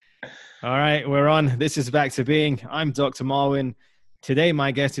All right, we're on. This is Back to Being. I'm Dr. Marwin. Today,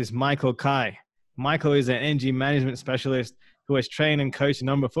 my guest is Michael Kai. Michael is an energy management specialist who has trained and coached a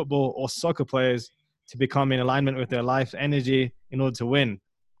number of football or soccer players to become in alignment with their life energy in order to win.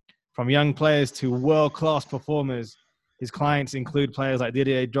 From young players to world-class performers, his clients include players like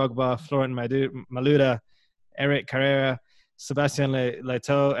Didier Drogba, Florent Malouda, Eric Carrera, Sebastian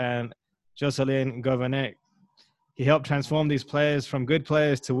Leto, and Jocelyn Gourvenec. He helped transform these players from good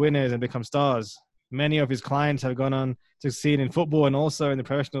players to winners and become stars. Many of his clients have gone on to succeed in football and also in their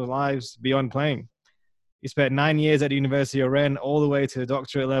professional lives beyond playing. He spent 9 years at the University of Rennes all the way to the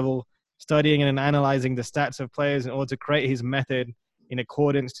doctorate level, studying and analyzing the stats of players in order to create his method in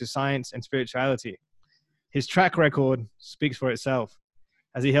accordance to science and spirituality. His track record speaks for itself,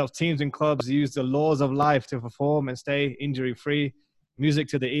 as he helps teams and clubs use the laws of life to perform and stay injury-free, music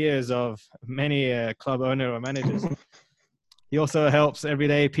to the ears of many club owner or managers. He also helps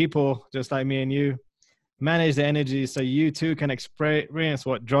everyday people, just like me and you, manage their energy so you too can experience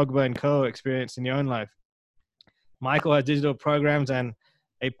what Drogba and co experienced in your own life. Michael has digital programs and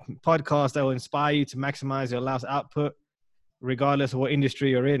a podcast that will inspire you to maximize your last output, regardless of what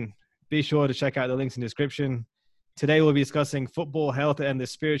industry you're in. Be sure to check out the links in the description. Today, we'll be discussing football, health, and the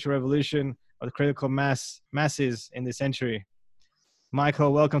spiritual revolution of the critical masses in this century.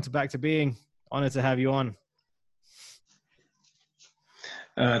 Michael, welcome to Back to Being. Honored to have you on.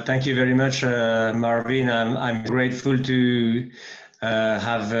 Thank you very much, Marvin. I'm grateful to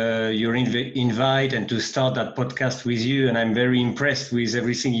have your invite and to start that podcast with you. And I'm very impressed with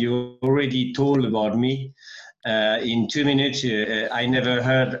everything you already told about me. In 2 minutes, I never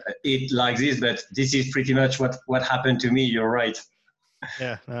heard it like this, but this is pretty much what happened to me. You're right.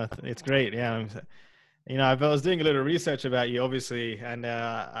 Yeah, no, it's great. Yeah. You know, I was doing a little research about you, obviously, and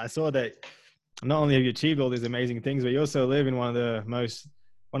I saw that not only have you achieved all these amazing things, but you also live in one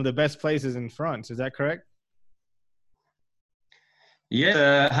of the best places in France. Is that correct?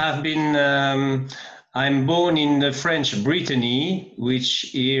 Yes, have been. I'm born in the French Brittany,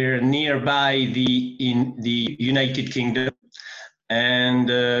 which is nearby in the United Kingdom,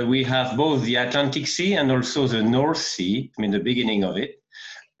 and we have both the Atlantic Sea and also the North Sea. I mean, the beginning of it.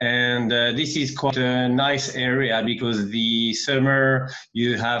 And this is quite a nice area because the summer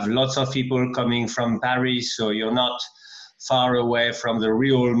you have lots of people coming from Paris, so you're not far away from the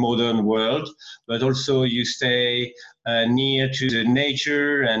real modern world, but also you stay near to the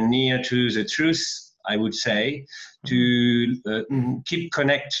nature and near to the truth, I would say, to keep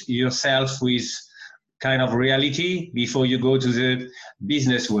connect yourself with kind of reality before you go to the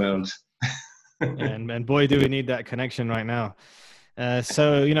business world. and boy, do we need that connection right now.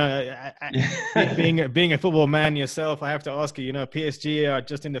 So, you know, being a football man yourself, I have to ask you, you know, PSG are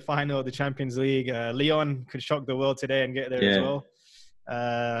just in the final of the Champions League. Lyon could shock the world today and get there as well.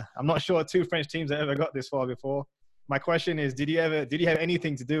 I'm not sure 2 French teams have ever got this far before. My question is, did you have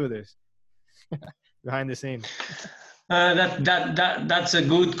anything to do with this behind the scenes? That's a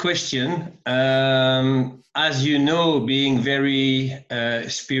good question. As you know, being very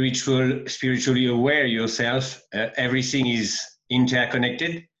spiritually aware yourself, everything is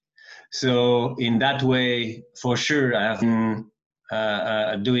interconnected. So in that way, for sure, I have been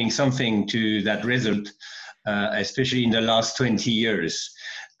doing something to that result, especially in the last 20 years.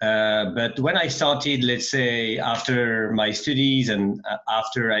 But when I started, let's say, after my studies and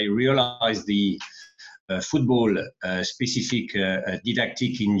after I realized the football specific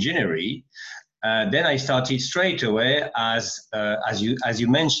didactic engineering, then I started straight away, as you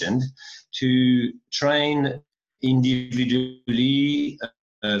mentioned, to train individually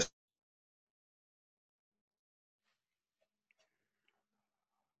I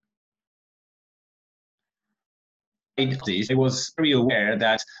was very aware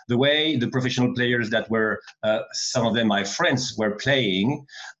that the way the professional players that were, some of them my friends, were playing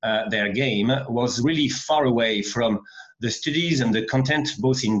their game was really far away from the studies and the content,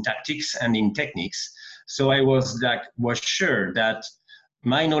 both in tactics and in techniques. So I was sure that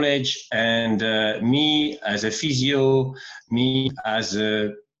my knowledge and me as a physio, me as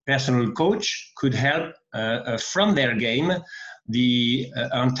a personal coach could help from their game the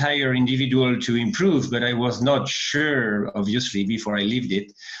entire individual to improve, but I was not sure, obviously, before I lived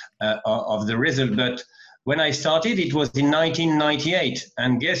it, of the result. But when I started, it was in 1998.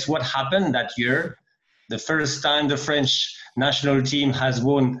 And guess what happened that year? The first time the French national team has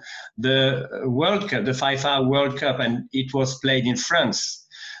won the World Cup, the FIFA World Cup, and it was played in France.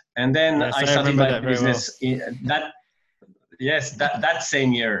 And then yes, I started my business that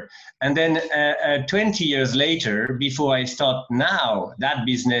same year. And then 20 years later, before I start now that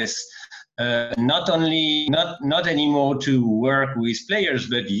business not anymore to work with players,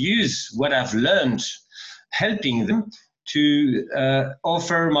 but use what I've learned, helping them to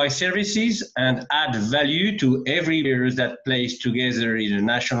offer my services and add value to every player that plays together in a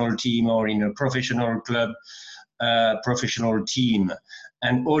national team or in a professional club, professional team.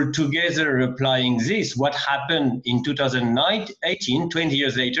 And all together applying this, what happened in 2018, 20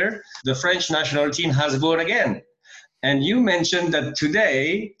 years later, the French national team has won again. And you mentioned that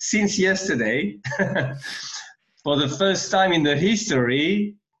today, since yesterday, for the first time in the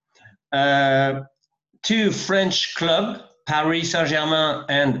history, two French clubs, Paris Saint-Germain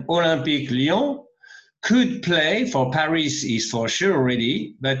and Olympique Lyon, could play. For Paris is for sure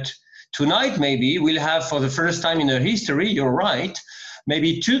already, but tonight maybe we'll have, for the first time in their history, you're right,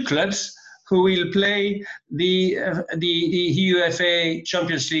 maybe two clubs who will play the UEFA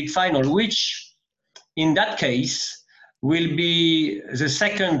Champions League final, which in that case will be the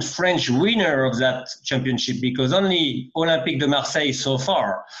second French winner of that championship, because only Olympique de Marseille so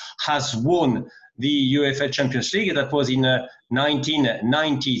far has won the UEFA Champions League. That was in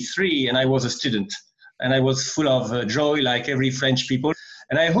 1993, and I was a student, and I was full of joy like every French people.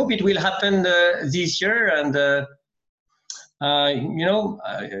 And I hope it will happen this year. And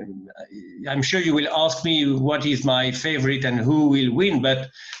I'm sure you will ask me what is my favorite and who will win. But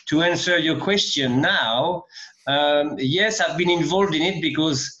to answer your question now, yes, I've been involved in it,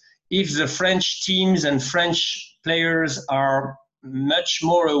 because if the French teams and French players are much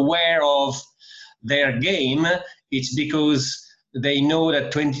more aware of their game, it's because they know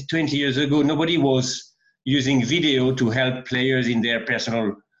that 20 years ago, nobody was using video to help players in their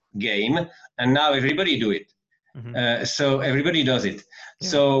personal game. And now everybody do it. Mm-hmm. So everybody does it. Yeah.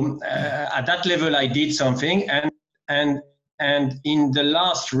 So at that level, I did something. And in the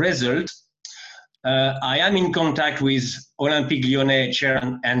last result, I am in contact with Olympique Lyonnais chair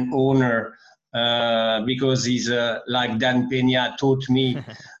and owner, because he's like Dan Peña taught me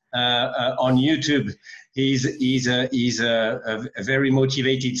on YouTube. He's a very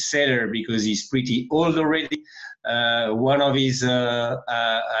motivated seller, because he's pretty old already. One of his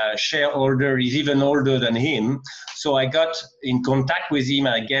shareholder is even older than him. So I got in contact with him.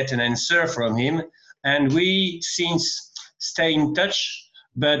 I get an answer from him, and we since stay in touch.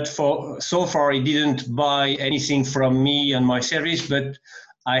 But so far, he didn't buy anything from me and my service. But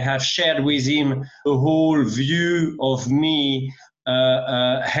I have shared with him a whole view of me,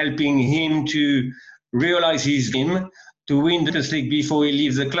 helping him to realize his dream to win the Champions League before he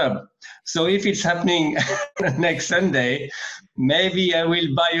leaves the club. So if it's happening next Sunday, maybe I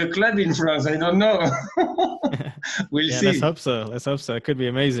will buy a club in France. I don't know. We'll see. Let's hope so. Let's hope so. It could be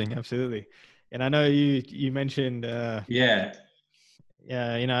amazing. Absolutely. And I know you mentioned. Yeah.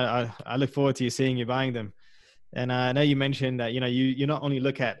 I look forward to seeing you buying them. And I know you mentioned that you not only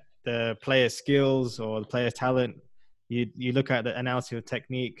look at the player's skills or the player's talent, you look at the analysis of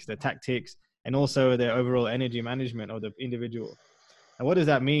techniques, the tactics, and also the overall energy management of the individual. And what does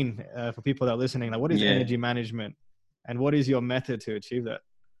that mean for people that are listening? Like, what is energy management, and what is your method to achieve that?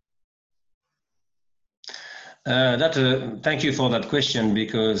 Thank you for that question,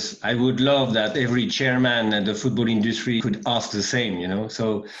 because I would love that every chairman at the football industry could ask the same,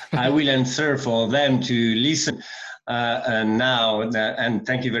 So I will answer for them to listen now, and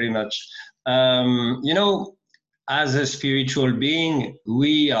thank you very much. As a spiritual being,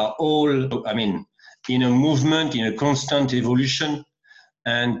 we are all, in a movement, in a constant evolution,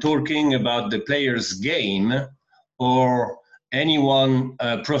 and talking about the player's game or anyone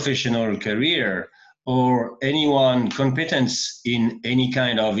professional career or anyone competence in any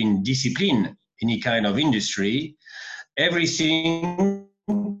kind of discipline, any kind of industry, everything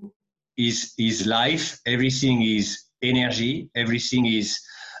is life, everything is energy, everything is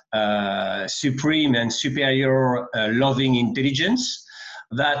supreme and superior loving intelligence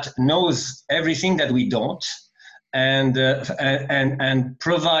that knows everything that we don't, and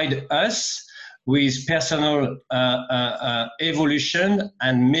provide us with personal evolution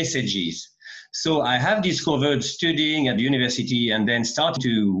and messages. So I have discovered, studying at the university and then started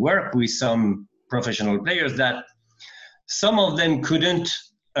to work with some professional players, that some of them couldn't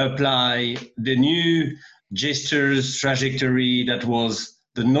apply the new gestures, trajectory that was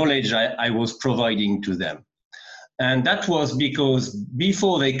the knowledge I was providing to them. And that was because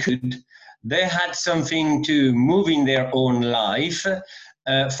before they could, they had something to move in their own life.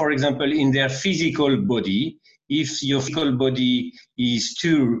 For example, in their physical body, if your physical body is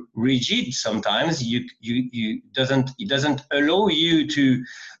too rigid, sometimes it doesn't allow you to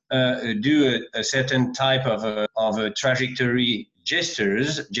do a certain type of a trajectory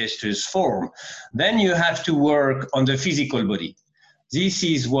gestures form. Then you have to work on the physical body. This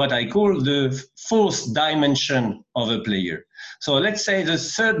is what I call the fourth dimension of a player. So let's say the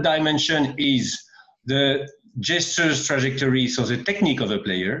third dimension is the gestures trajectory, so the technique of a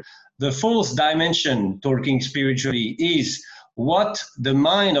player. The fourth dimension, talking spiritually, is what the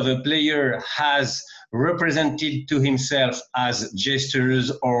mind of a player has represented to himself as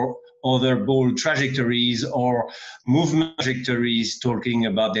gestures or other ball trajectories or movement trajectories, talking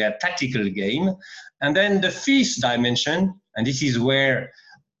about their tactical game. And then the fifth dimension, and this is where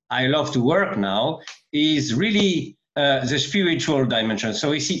I love to work now, is really the spiritual dimension.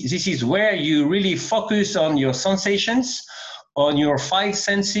 So this is where you really focus on your sensations, on your five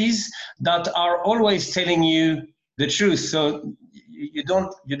senses that are always telling you the truth. So you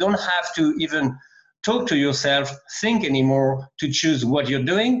don't have to even talk to yourself, think anymore to choose what you're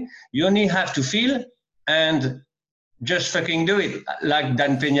doing. You only have to feel and just fucking do it, like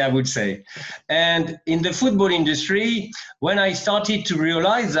Dan Peña would say. And in the football industry, when I started to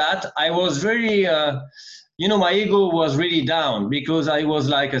realize that, I was very, my ego was really down because I was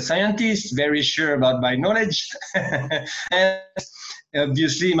like a scientist, very sure about my knowledge. And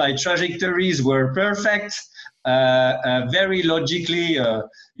obviously my trajectories were perfect, very logically,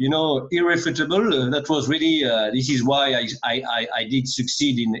 irrefutable. That was really, this is why I did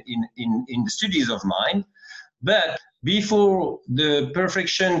succeed in the studies of mine. But before the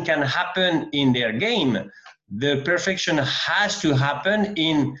perfection can happen in their game, the perfection has to happen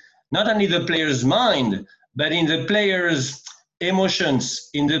in not only the player's mind, but in the player's emotions,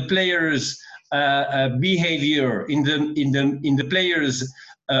 in the player's behavior, in the player's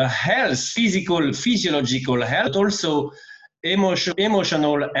health, physiological health, but also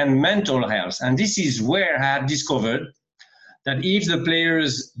emotional and mental health. And this is where I have discovered that if the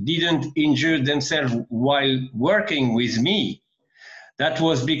players didn't injure themselves while working with me, that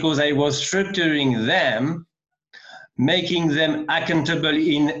was because I was structuring them, making them accountable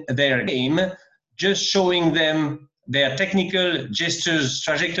in their game, just showing them their technical gestures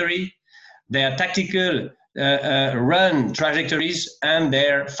trajectory, their tactical run trajectories, and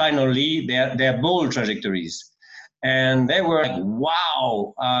finally their ball trajectories. And they were like,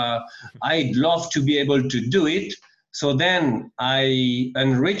 wow, I'd love to be able to do it. So then I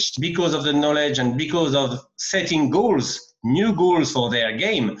enriched, because of the knowledge and because of setting goals, new goals for their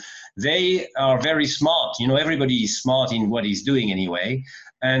game. They are very smart. Everybody is smart in what he's doing anyway.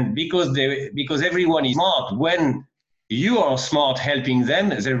 And because everyone is smart, when you are smart helping them,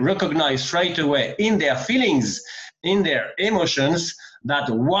 they recognize straight away in their feelings, in their emotions, that,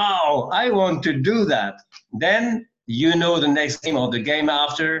 wow, I want to do that. Then, the next game or the game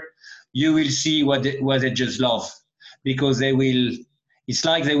after, you will see what they just love. Because it's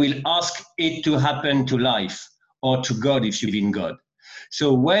like they will ask it to happen to life or to God if you believe in God.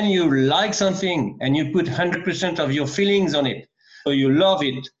 So when you like something and you put 100% of your feelings on it, so you love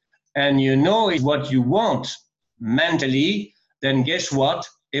it and you know it's what you want mentally, then guess what?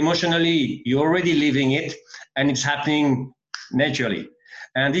 Emotionally, you're already living it and it's happening naturally.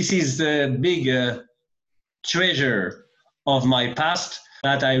 And this is the big treasure of my past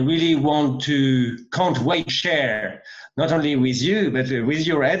that I really can't wait to share, not only with you, but with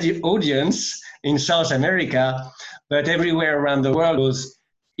your audience in South America, but everywhere around the world. Because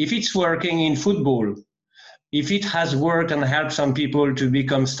if it's working in football, if it has worked and helped some people to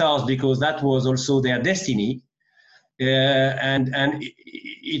become stars, because that was also their destiny, and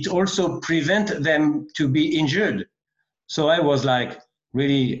it also prevent them to be injured. So I was like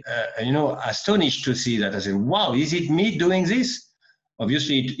really, astonished to see that. I said, wow, is it me doing this?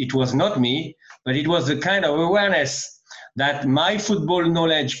 Obviously, it was not me, but it was the kind of awareness that my football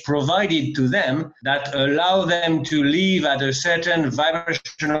knowledge provided to them that allow them to live at a certain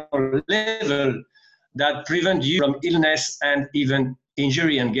vibrational level that prevent you from illness and even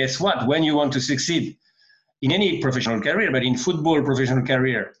injury. And guess what? When you want to succeed in any professional career, but in football professional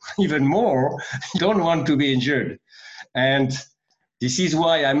career, even more, you don't want to be injured. And this is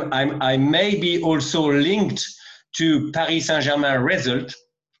why I may be also linked to Paris Saint-Germain result,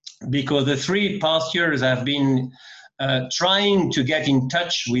 because the 3 past years have been trying to get in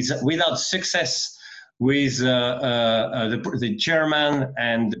touch without success with the chairman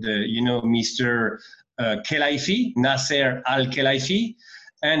and Mr. Khelaifi, Nasser Al-Khelaifi,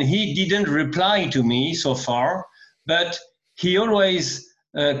 and he didn't reply to me so far, but he always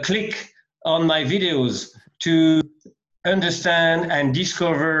click on my videos to understand and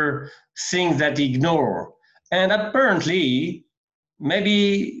discover things that he ignore. And apparently,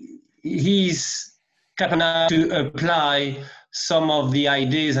 maybe he's capable to apply some of the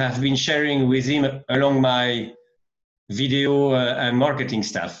ideas I've been sharing with him along my video and marketing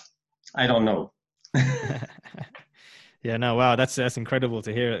stuff. I don't know. Yeah, no, wow, that's incredible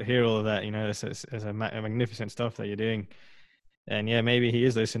to hear all of that. You know, it's magnificent stuff that you're doing. And yeah, maybe he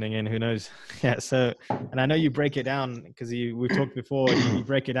is listening in. Who knows? Yeah. So, and I know you break it down because we've talked before. You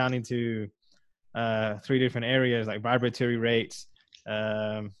break it down into 3 different areas like vibratory rates,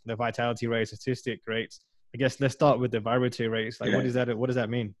 the vitality rate, statistic rates. I guess let's start with the vibratory rates. Like, Yeah. what does that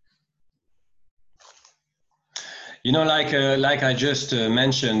mean? You know, like I just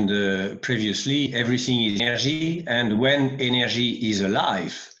mentioned previously, everything is energy, and when energy is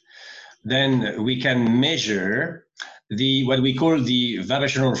alive, then we can measure what we call the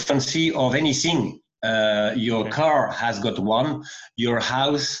vibrational frequency of anything. Your car has got one, your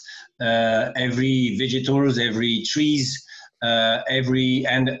house, every vegetables, every trees,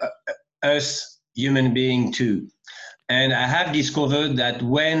 and us human being too. And I have discovered that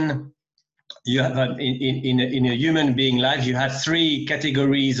when you have in a human being life, you have 3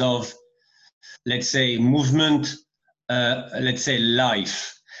 categories of, let's say, movement, let's say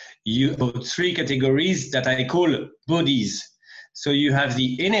life. You have 3 categories that I call bodies. So you have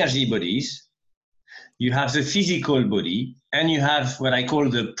the energy bodies, you have the physical body, and you have what I call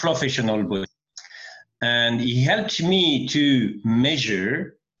the professional body. And he helped me to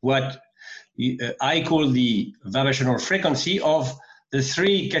measure what I call the vibrational frequency of the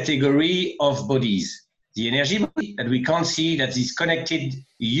 3 category of bodies. The energy body that we can't see, that is connected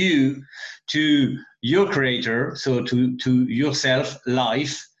you to your creator, so to yourself,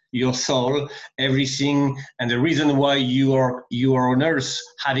 life, your soul, everything, and the reason why you are on earth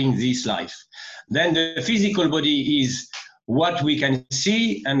having this life. Then the physical body is what we can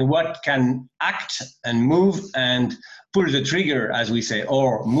see and what can act and move and pull the trigger, as we say,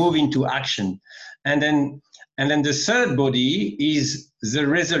 or move into action. And then the third body is the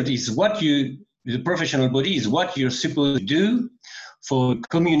result, is what you, the professional body is what you're supposed to do for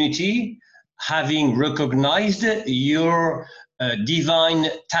community, having recognized your divine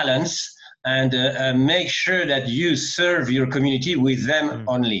talents, and make sure that you serve your community with them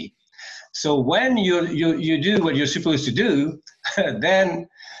only. So when you do what you're supposed to do, then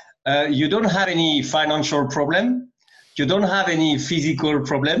you don't have any financial problem, you don't have any physical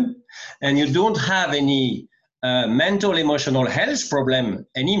problem, and you don't have any mental, emotional health problem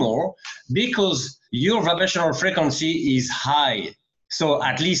anymore, because your vibrational frequency is high, so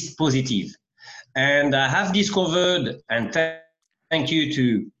at least positive. And I have discovered, and thank you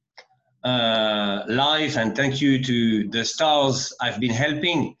to life, and thank you to the stars I've been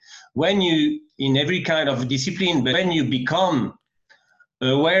helping, when you, in every kind of discipline, but when you become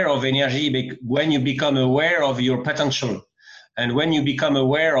aware of energy, when you become aware of your potential, and when you become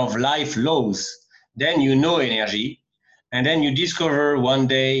aware of life laws, then you know energy, and then you discover one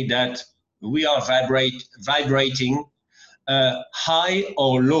day that we are vibrating high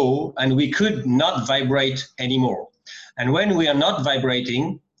or low, and we could not vibrate anymore. And when we are not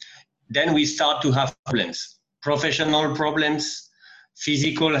vibrating, then we start to have problems, professional problems,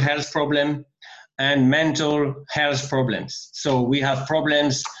 physical health problem, and mental health problems. So we have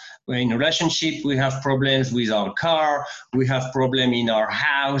problems in a relationship, we have problems with our car, we have problems in our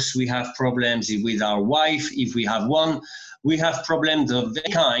house, we have problems with our wife, if we have one, we have problems of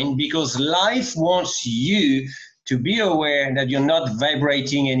that kind, because life wants you to be aware that you're not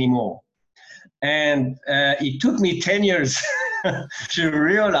vibrating anymore. And it took me 10 years to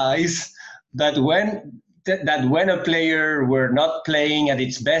realize that when a player were not playing at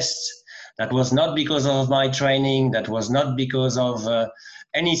its best, that was not because of my training, that was not because of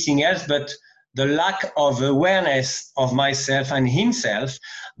anything else, but the lack of awareness of myself and himself,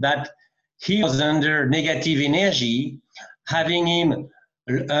 that he was under negative energy, having him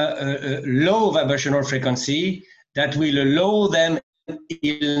a low vibrational frequency that will allow them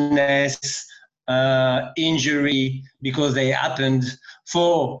illness, injury, because they happened,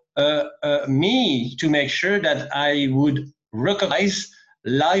 for me to make sure that I would recognize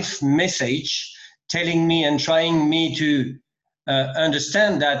life message telling me and trying me to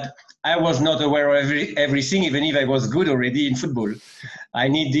understand that I was not aware of everything, even if I was good already in football. I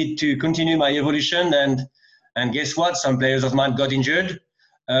needed to continue my evolution, and guess what? Some players of mine got injured,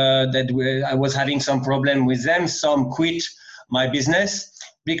 I was having some problem with them. Some quit my business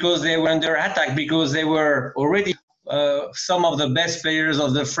because they were under attack, because they were already some of the best players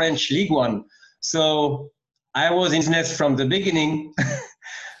of the French Ligue 1. So I was in business from the beginning,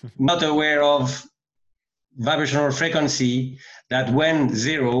 not aware of vibrational frequency that went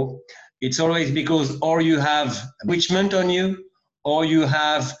zero. It's always because or you have bewitchment on you, or you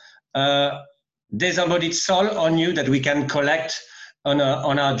have disembodied soul on you that we can collect on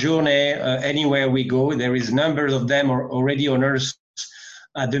our journey anywhere we go. There is numbers of them already on Earth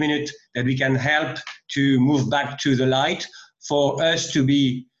at the minute that we can help to move back to the light, for us to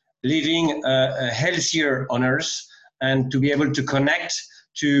be living a healthier on Earth and to be able to connect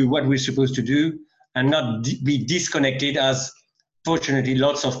to what we're supposed to do and not be disconnected, as fortunately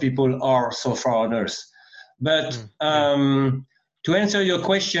lots of people are so far on Earth. But to answer your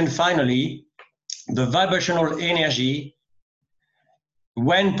question finally, the vibrational energy,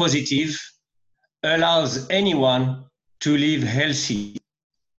 when positive, allows anyone to live healthy.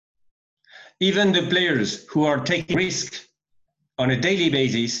 Even the players who are taking risk on a daily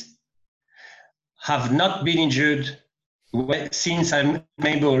basis have not been injured since I'm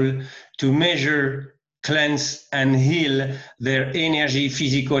able to measure, cleanse, and heal their energy,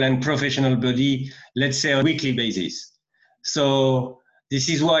 physical and professional body, let's say on a weekly basis. So this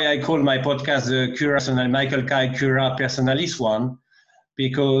is why I call my podcast the Cura Personal, Michael Kai Cura Personalis one,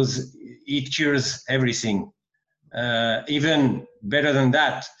 because it cures everything. Even better than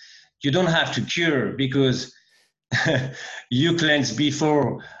that, you don't have to cure, because you cleanse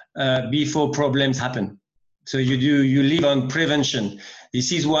before problems happen. So you live on prevention.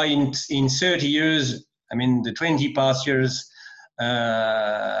 This is why in 30 years, I mean the 20 past years,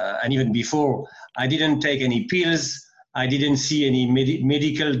 and even before, I didn't take any pills. I didn't see any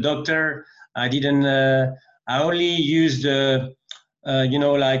medical doctor. I only used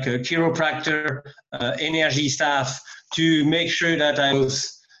like a chiropractor, energy staff, to make sure that I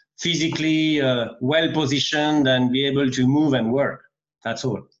was physically well positioned and be able to move and work. That's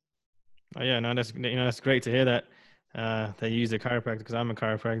all. Oh yeah, no, that's great to hear that they use a chiropractor, because I'm a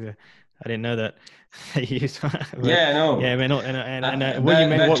chiropractor. I didn't know that they use. Yeah, no. Yeah, man.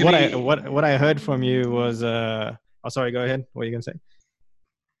 What I heard from you was. Oh, sorry. Go ahead. What are you gonna say?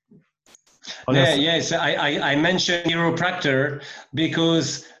 Yes, I mentioned chiropractor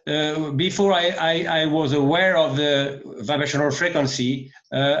because before I was aware of the vibrational frequency,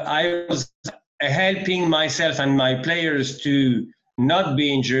 I was helping myself and my players to not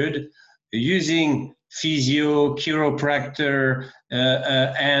be injured using physio, chiropractor,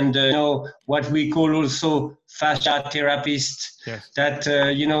 and what we call also fascia therapist. Yes. That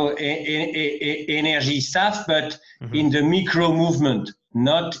energy stuff, but in the micro movement,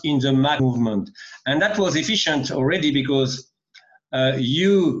 not in the macro movement. And that was efficient already, because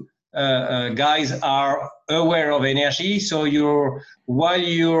you guys are aware of energy. So while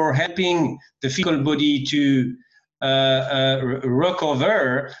you're helping the physical body to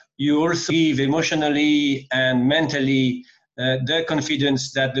recover, you also give emotionally and mentally the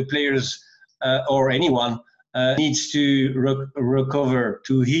confidence that the players or anyone needs to recover,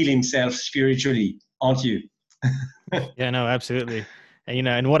 to heal himself spiritually, aren't you? Yeah, no, absolutely. And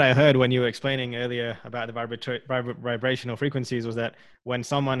and what I heard when you were explaining earlier about the vibrational frequencies was that when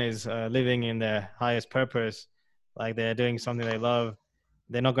someone is living in their highest purpose, like they're doing something they love,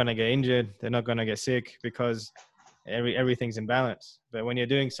 they're not going to get injured, they're not going to get sick, because everything's in balance. But when you're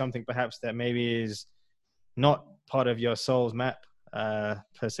doing something perhaps that maybe is not part of your soul's map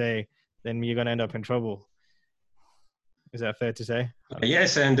per se, then you're going to end up in trouble. Is that fair to say?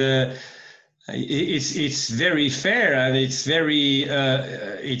 Yes, and it's very fair, and it's very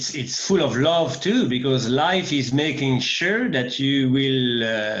it's full of love too, because life is making sure that you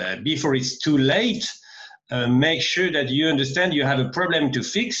will before it's too late make sure that you understand you have a problem to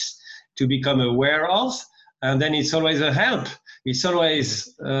fix, to become aware of, and then it's always a help. It's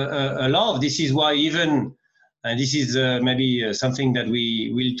always a love. This is why even, and this is maybe something that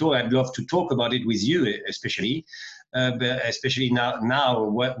we will talk. I'd love to talk about it with you, especially. But especially now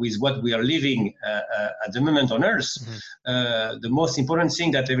with what we are living at the moment on Earth, the most important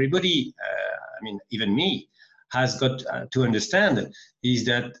thing that everybody, I mean, even me, has got to understand is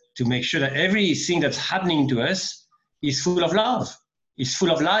that to make sure that everything that's happening to us is full of love, is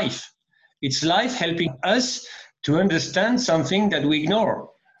full of life. It's life helping us to understand something that we ignore.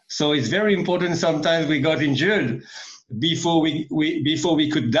 So it's very important. Sometimes we got injured before we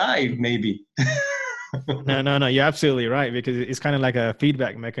could die, maybe. No, you're absolutely right, because it's kind of like a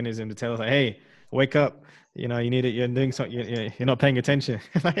feedback mechanism to tell us, like, hey, wake up, you need it, you're doing something, you're not paying attention.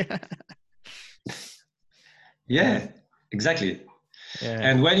 Yeah, exactly. Yeah.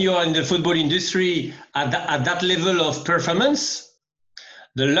 And when you're in the football industry at that level of performance,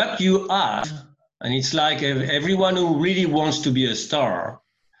 the luck you have, and it's like everyone who really wants to be a star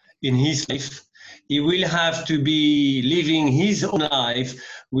in his life, he will have to be living his own life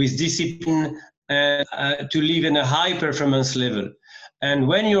with discipline, to live in a high performance level. And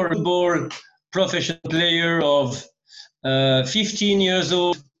when you're a football professional player of 15 years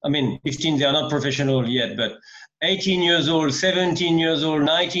old, I mean, 15, they are not professional yet, but 18 years old, 17 years old,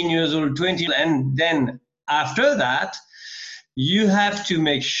 19 years old, 20, and then after that, you have to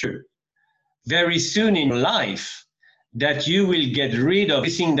make sure very soon in life that you will get rid of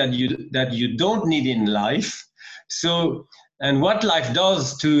everything that you don't need in life. So, and what life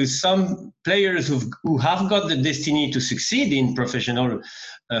does to some players who have got the destiny to succeed in professional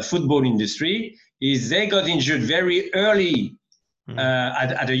football industry is they got injured very early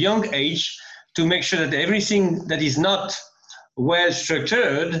at a young age to make sure that everything that is not well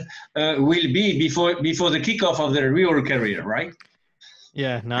structured will be before the kickoff of their real career, right?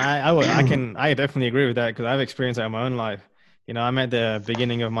 Yeah, no, I definitely agree with that because I've experienced that in my own life. You know, I'm at the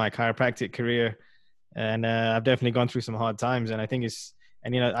beginning of my chiropractic career, and I've definitely gone through some hard times. And I think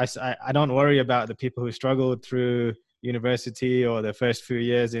and you know, I don't worry about the people who struggled through university or the first few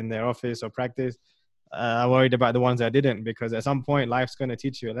years in their office or practice. I worried about the ones that didn't, because at some point life's going to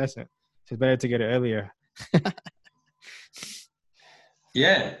teach you a lesson. So it's better to get it earlier.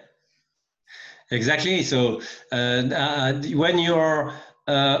 Yeah, exactly. So when you're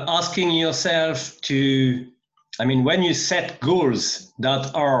asking yourself when you set goals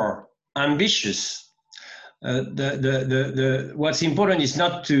that are ambitious, what's important is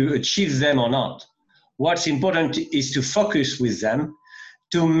not to achieve them or not. What's important is to focus with them,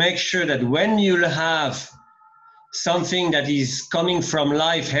 to make sure that when you'll have something that is coming from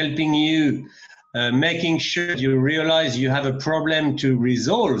life helping you, making sure you realize you have a problem to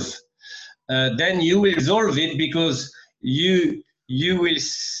resolve, then you will resolve it because you will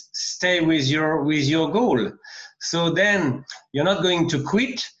stay with your goal. So then you're not going to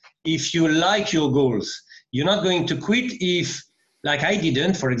quit if you like your goals. You're not going to quit if, like I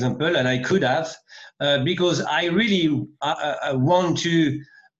didn't, for example, and I could have, because I really want to.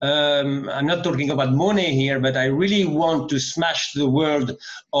 I'm not talking about money here, but I really want to smash the world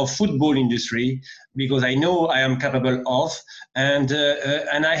of football industry because I know I am capable of, and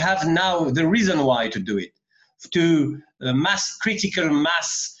I have now the reason why to do it, to critical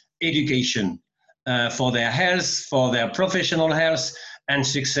mass education for their health, for their professional health and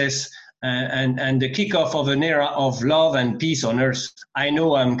success, and the kickoff of an era of love and peace on earth. I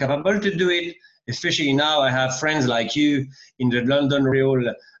know I'm capable to do it, especially now I have friends like you in the London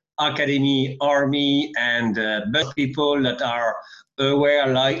Royal Academy, Army, and but people that are aware,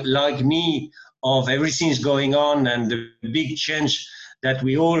 like me, of everything's going on and the big change that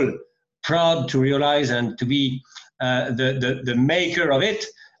we all proud to realize and to be the maker of it.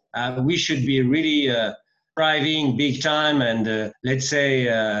 We should be really thriving big time and let's say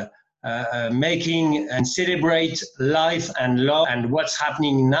making and celebrate life and love and what's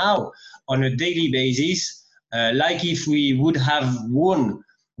happening now on a daily basis, like if we would have won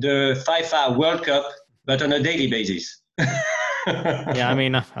the FIFA World Cup, but on a daily basis. Yeah, I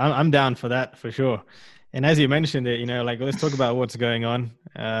mean, I'm down for that for sure. And as you mentioned it, you know, like let's talk about what's going on.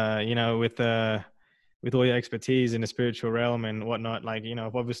 You know, with all your expertise in the spiritual realm and whatnot. Like, you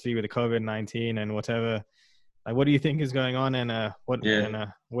know, obviously with the COVID-19 and whatever. Like, what do you think is going on, and what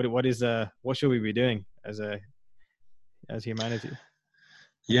should we be doing as humanity?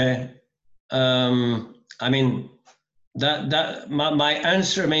 Yeah, I mean. My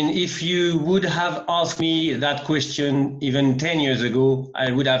answer, I mean, if you would have asked me that question even 10 years ago, I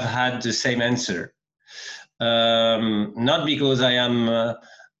would have had the same answer. Not because I am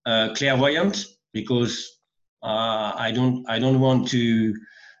clairvoyant, because I don't want to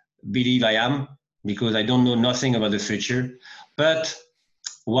believe I am, because I don't know nothing about the future. But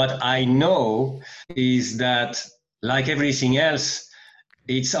what I know is that, like everything else,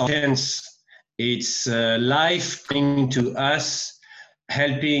 it's our chance. It's life coming to us,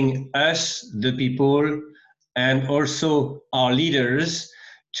 helping us, the people, and also our leaders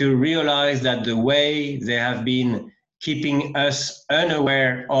to realize that the way they have been keeping us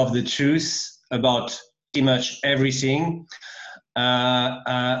unaware of the truth about pretty much everything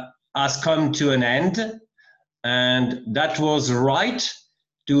has come to an end. And that was right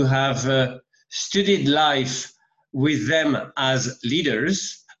to have studied life with them as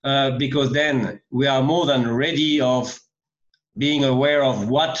leaders. Because then we are more than ready of being aware of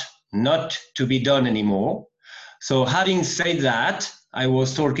what not to be done anymore. So having said that, I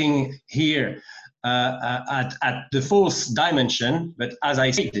was talking here at the fourth dimension, but as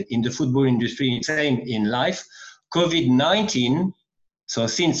I said, in the football industry, same in life, COVID-19, so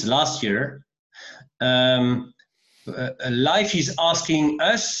since last year, life is asking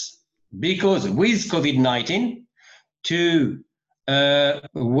us, because with COVID-19, to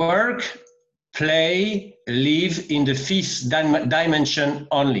work, play, live in the fifth dimension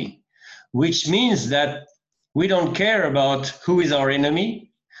only, which means that we don't care about who is our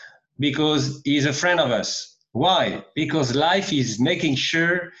enemy because he's a friend of us. Why? Because life is making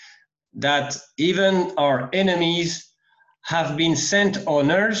sure that even our enemies have been sent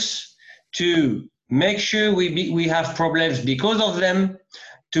on earth to make sure we have problems because of them,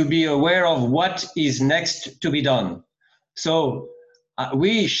 to be aware of what is next to be done. So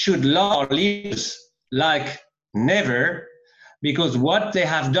we should love our leaders like never, because what they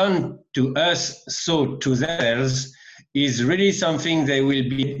have done to us, so to theirs, is really something they will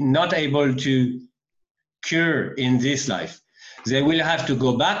be not able to cure in this life. They will have to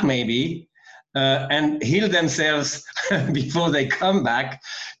go back maybe and heal themselves before they come back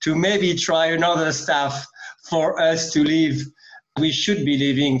to maybe try another stuff for us to live. We should be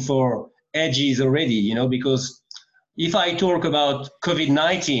living for ages already, you know, because if I talk about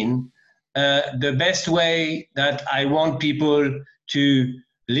COVID-19, the best way that I want people to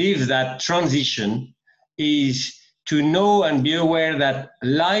live that transition is to know and be aware that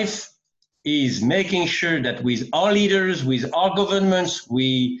life is making sure that with our leaders, with our governments,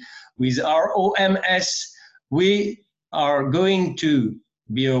 with our OMS, we are going to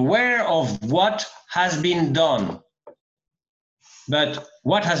be aware of what has been done. But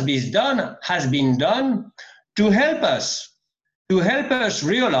what has been done to help us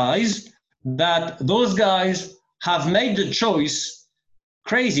realize that those guys have made the choice,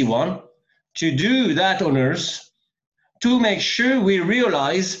 crazy one, to do that on Earth, to make sure we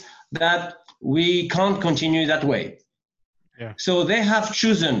realize that we can't continue that way. Yeah. So they have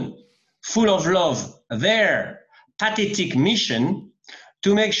chosen, full of love, their pathetic mission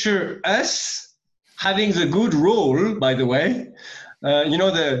to make sure us, having the good role, by the way, you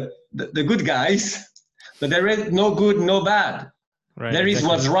know, the good guys, but there is no good, no bad. Right, there is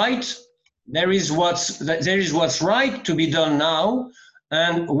what's right. There is what's right to be done now,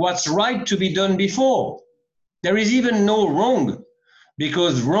 and what's right to be done before. There is even no wrong,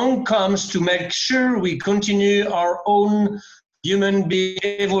 because wrong comes to make sure we continue our own human being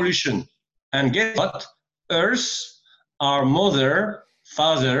evolution. And guess what? Earth, our mother,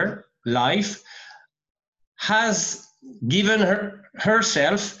 father, life, has given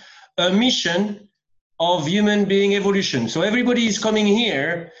herself a mission of human being evolution. So everybody is coming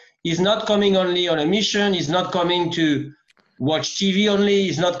here, is not coming only on a mission, is not coming to watch TV only,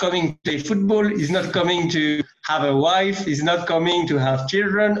 is not coming to play football, is not coming to have a wife, is not coming to have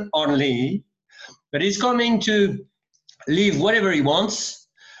children only, but is coming to live whatever he wants,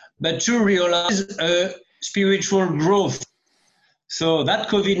 but to realize a spiritual growth. So that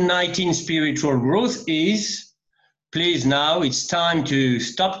COVID-19 spiritual growth is, please now it's time to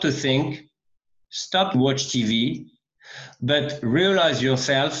stop to think, stop to watch TV, but realize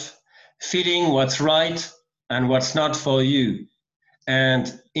yourself, feeling what's right and what's not for you,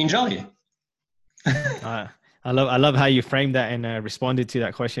 and enjoy. I love how you framed that and responded to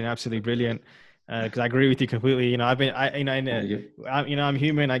that question. Absolutely brilliant. Because I agree with you completely. You know, I'm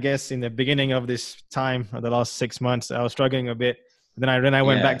human. I guess in the beginning of this time, of the last 6 months, I was struggling a bit. Then I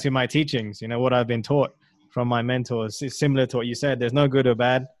went back to my teachings. You know, what I've been taught from my mentors. It's similar to what you said. There's no good or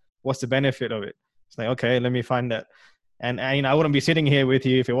bad. What's the benefit of it? It's like, okay, let me find that. And you know, I wouldn't be sitting here with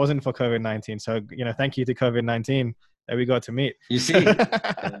you if it wasn't for COVID-19. So, you know, thank you to COVID-19 that we got to meet. You see.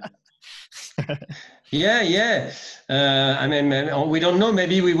 Yeah. I mean, we don't know.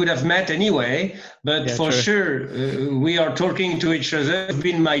 Maybe we would have met anyway. But for sure, we are talking to each other. I've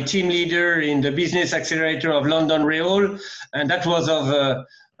been my team leader in the Business Accelerator of London Real, and that was of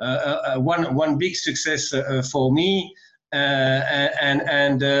one big success for me.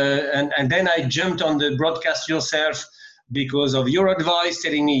 And then I jumped on the Broadcast Yourself because of your advice,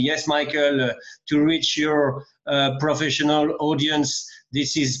 telling me, yes, Michael, to reach your professional audience,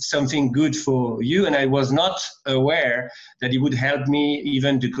 this is something good for you. And I was not aware that it would help me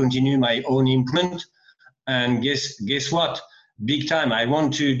even to continue my own improvement. And guess what? Big time. I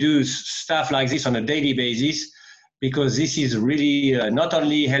want to do stuff like this on a daily basis, because this is really not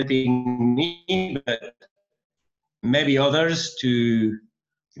only helping me, but maybe others to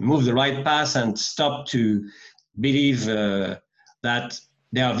move the right path and stop to believe that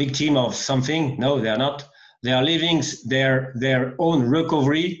they are victim of something. No, they are not. They are living their own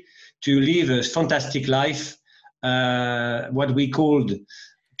recovery to live a fantastic life. What we called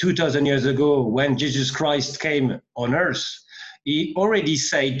 2,000 years ago, when Jesus Christ came on earth, he already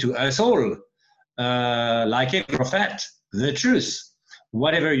said to us all, like a prophet, the truth.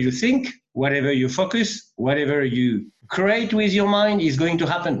 Whatever you think, whatever you focus, whatever you create with your mind is going to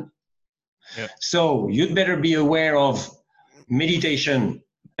happen. Yep. So you'd better be aware of meditation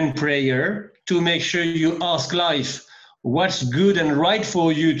and prayer to make sure you ask life what's good and right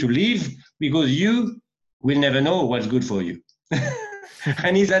for you to live, because you will never know what's good for you.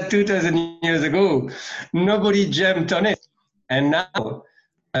 And he said 2,000 years ago, nobody jumped on it. And now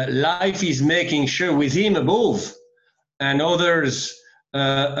life is making sure with him above and others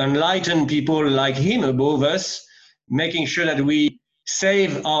enlightened people like him above us, making sure that we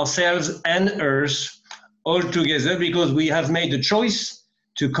save ourselves and Earth all together, because we have made the choice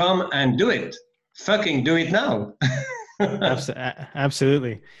to come and do it. Fucking do it now.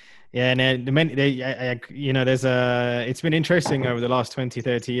 Absolutely. Yeah, and there's it's been interesting over the last 20,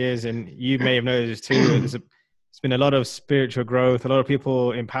 30 years, and you may have noticed too, it's been a lot of spiritual growth, a lot of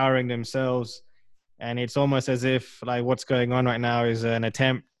people empowering themselves, and it's almost as if like what's going on right now is an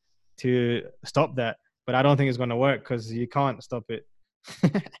attempt to stop that, but I don't think it's going to work because you can't stop it.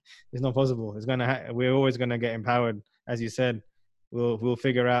 It's not possible. We're always going to get empowered, as you said. We'll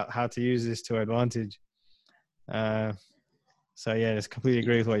figure out how to use this to advantage. So yeah, I just completely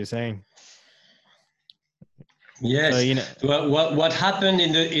agree with what you're saying. Yes. So, what happened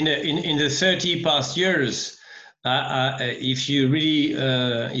in the 30 past years? If you really,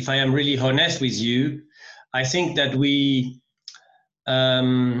 if I am really honest with you, I think that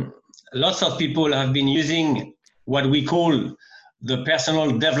lots of people have been using what we call the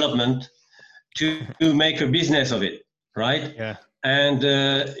personal development to make a business of it, right? Yeah. And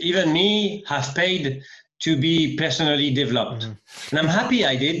even me have paid to be personally developed. And I'm happy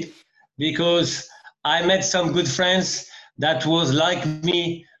I did, because I met some good friends that was like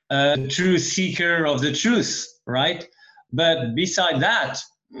me, a true seeker of the truth, right? But beside that,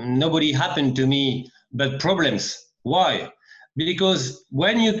 nobody happened to me but problems. Why? Because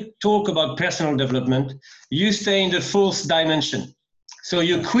when you talk about personal development, you stay in the fourth dimension. So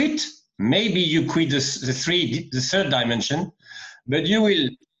you quit, maybe you quit the third dimension, but you will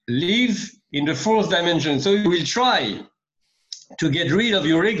live in the fourth dimension. So you will try to get rid of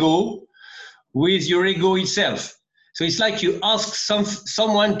your ego with your ego itself. So it's like you ask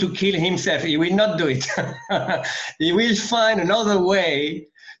someone to kill himself. He will not do it. He will find another way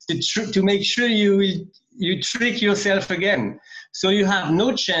to make sure you trick yourself again. So you have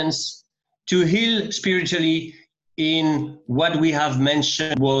no chance to heal spiritually in what we have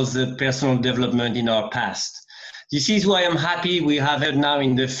mentioned was the personal development in our past. This is why I'm happy we have it now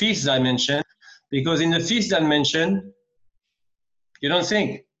in the fifth dimension, because in the fifth dimension, you don't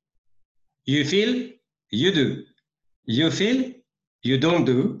think. You feel, you do. You feel, you don't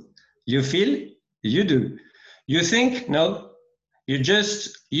do. You feel, you do. You think, no. You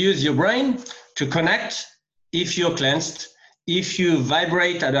just use your brain to connect. If you're cleansed, if you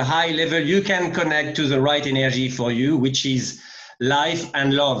vibrate at a high level, you can connect to the right energy for you, which is life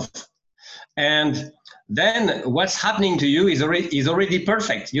and love. And then what's happening to you is already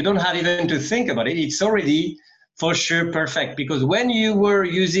perfect. You don't have even to think about it. It's already for sure perfect, because when you were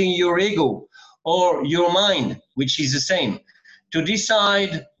using your ego or your mind, which is the same, to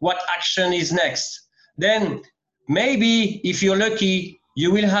decide what action is next, then maybe if you're lucky, you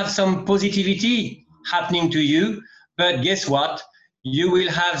will have some positivity happening to you, but guess what? You will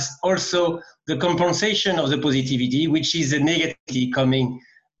have also the compensation of the positivity, which is the negativity coming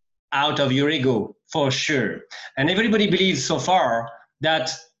out of your ego, for sure. And everybody believes so far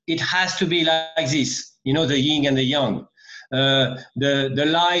that it has to be like this, you know, the yin and the yang, the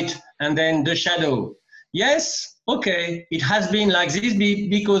light and then the shadow. Yes, okay, it has been like this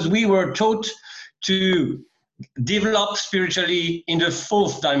because we were taught to develop spiritually in the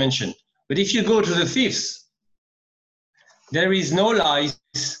fourth dimension. But if you go to the fifth, there is no lies,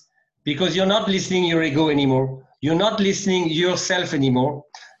 because you're not listening your ego anymore. You're not listening yourself anymore.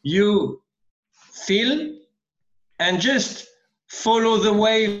 You feel and just follow the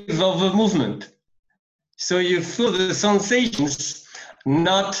wave of a movement. So you feel the sensations,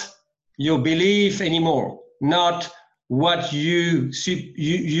 not your belief anymore, not what you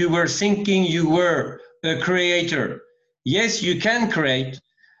were thinking you were a creator. Yes, you can create,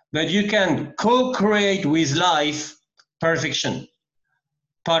 but you can co-create with life perfection,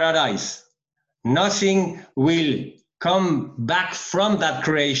 paradise. Nothing will come back from that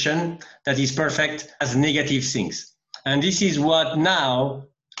creation that is perfect as negative things. And this is what now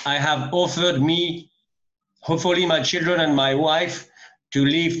I have offered me, hopefully my children and my wife, to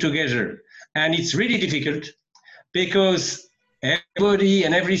live together. And it's really difficult because everybody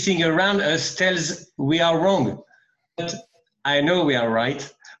and everything around us tells we are wrong. But I know we are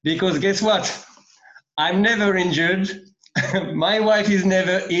right, because guess what? I'm never injured. My wife is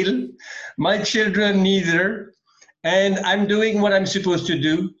never ill. My children neither. And I'm doing what I'm supposed to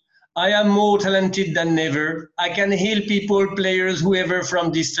do. I am more talented than ever. I can heal people, players, whoever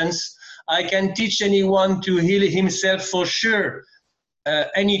from distance. I can teach anyone to heal himself for sure.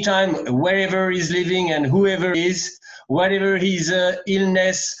 Anytime, wherever he's living and whoever is, whatever his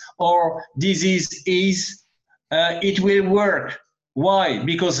illness or disease is, it will work. Why?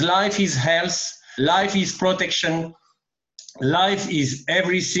 Because life is health, life is protection, life is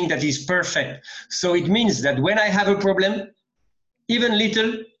everything that is perfect. So it means that when I have a problem, even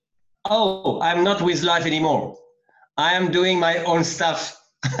little, oh, I'm not with life anymore. I am doing my own stuff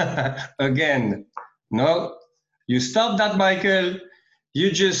again. No, you stop that, Michael.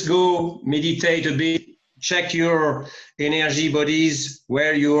 You just go meditate a bit, check your energy bodies,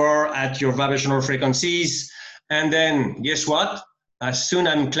 where you are at your vibrational frequencies. And then guess what? As soon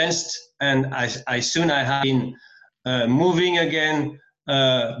I'm cleansed and as soon I have been moving again,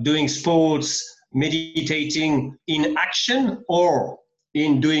 doing sports, meditating in action or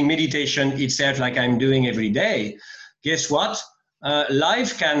in doing meditation itself like I'm doing every day, guess what?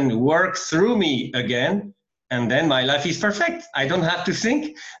 Life can work through me again, and then my life is perfect. I don't have to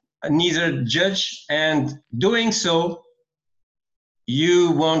think, neither judge, and doing so,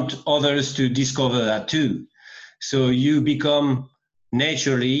 you want others to discover that too. So you become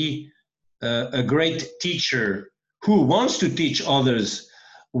naturally a great teacher who wants to teach others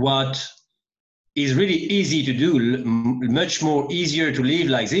what is really easy to do, much more easier to live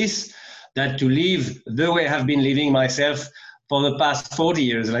like this than to live the way I have been living myself for the past 40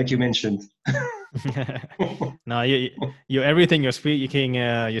 years, like you mentioned. No, you everything you're speaking.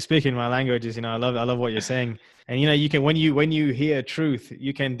 You're speaking my languages. I love what you're saying. And you can when you hear truth,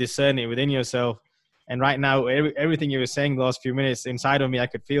 you can discern it within yourself. And right now, everything you were saying the last few minutes inside of me, I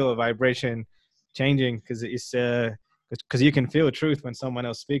could feel a vibration changing because it's because you can feel truth when someone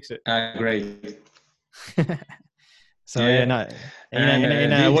else speaks it. Great. So yeah, no,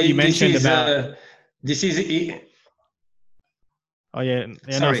 and what you mentioned about this is. Oh yeah,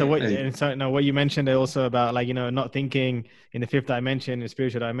 Sorry. What you mentioned also about not thinking in the fifth dimension, the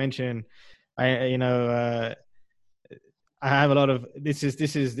spiritual dimension. I have a lot of this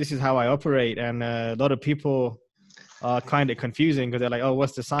is how I operate, and a lot of people are kind of confusing because they're like, oh,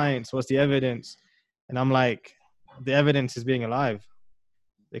 what's the science? What's the evidence? And I'm like, the evidence is being alive.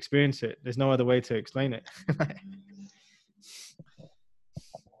 Experience it. There's no other way to explain it.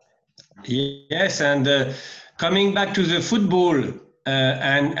 Yes, and coming back to the football,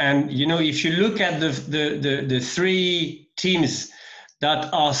 and if you look at the three teams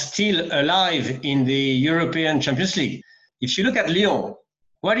that are still alive in the European Champions League, if you look at Lyon,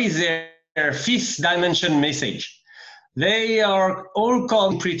 what is their fifth dimension message? They are all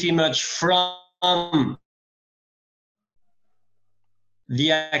come pretty much from the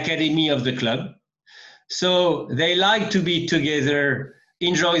academy of the club. So they like to be together,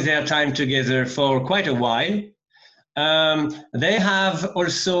 enjoy their time together for quite a while. They have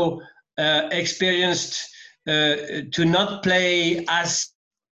also experienced to not play as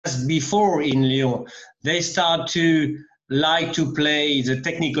before in Lyon. They start to like to play the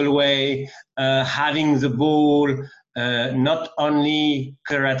technical way, having the ball, not only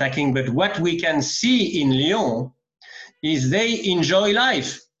clear attacking, but what we can see in Lyon is they enjoy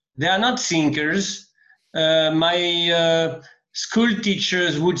life. They are not thinkers. My school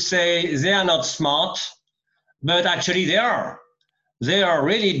teachers would say they are not smart, but actually they are. They are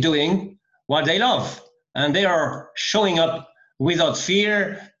really doing what they love, and they are showing up without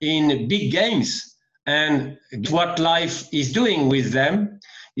fear in big games. And what life is doing with them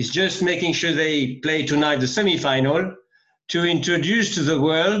is just making sure they play tonight the semi-final to introduce to the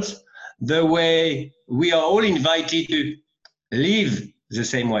world the way we are all invited to live the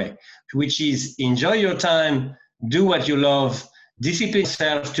same way, which is enjoy your time, do what you love, discipline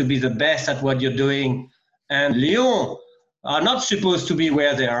yourself to be the best at what you're doing. And Lyon are not supposed to be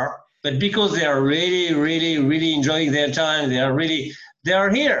where they are, but because they are really, really, really enjoying their time, they are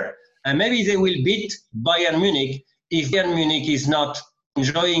here. And maybe they will beat Bayern Munich if Bayern Munich is not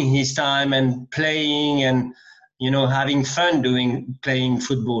enjoying his time and playing and having fun playing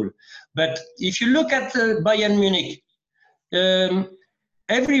football. But if you look at Bayern Munich,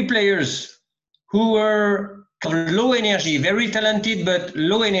 every players who were low energy, very talented but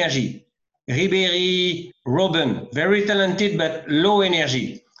low energy, Ribéry, Robben, very talented but low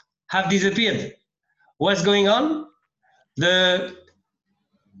energy, have disappeared. What's going on? The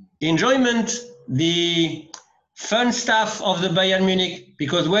enjoyment, the fun stuff of the Bayern Munich,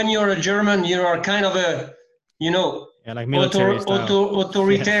 because when you're a German, you are kind of a, like military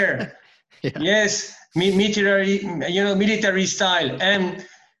autoritaire. Yeah. Yes, military style. And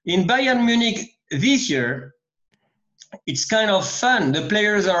in Bayern Munich this year, it's kind of fun. The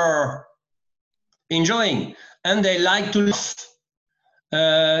players are enjoying, and they like to laugh.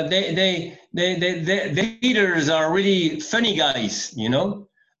 The leaders are really funny guys,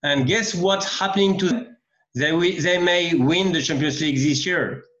 And guess what's happening to them? They may win the Champions League this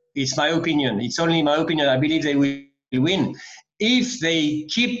year. It's my opinion. It's only my opinion. I believe they will win if they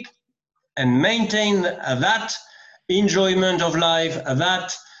keep and maintain that enjoyment of life,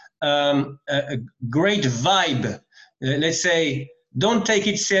 that a great vibe. Let's say, don't take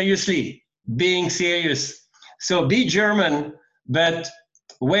it seriously, being serious. So be German, but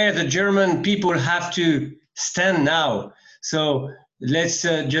where the German people have to stand now. So let's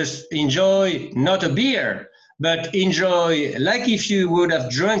just enjoy not a beer, but enjoy like if you would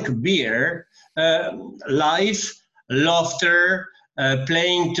have drunk beer, life, laughter,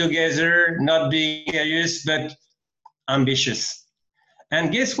 playing together, not being serious, but ambitious.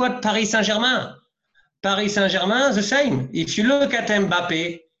 And guess what, Paris Saint-Germain? Paris Saint-Germain, the same. If you look at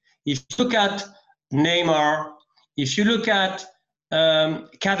Mbappe, if you look at Neymar, if you look at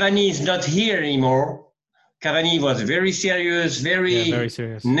Cavani is not here anymore. Cavani was very serious, very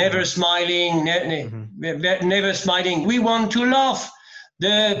serious. never smiling, never smiling. We want to laugh.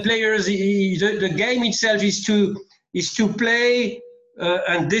 The players, the game itself is to play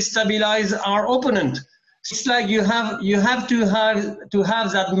and destabilize our opponent. It's like you have to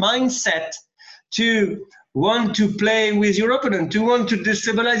have that mindset to want to play with your opponent, to want to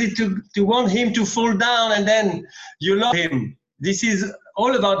destabilize it, to want him to fall down, and then you love him. This is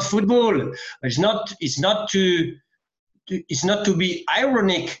all about football. It's not to be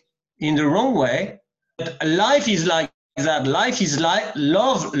ironic in the wrong way. But life is like that. Life is like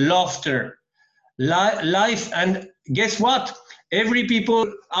love, laughter, life. And guess what? Every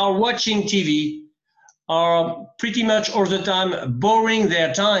people are watching TV, are pretty much all the time boring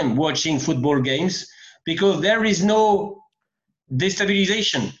their time watching football games because there is no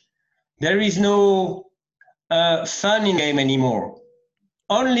destabilization. There is no fun in the game anymore.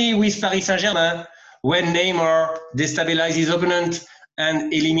 Only with Paris Saint-Germain, when Neymar destabilizes his opponent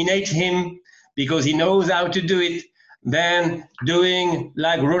and eliminates him because he knows how to do it, then doing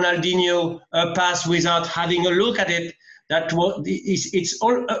like Ronaldinho, a pass without having a look at it, it's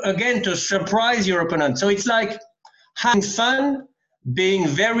all again to surprise your opponent. So it's like having fun, being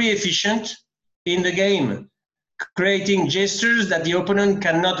very efficient in the game, creating gestures that the opponent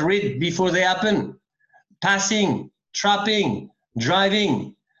cannot read before they happen, passing, trapping,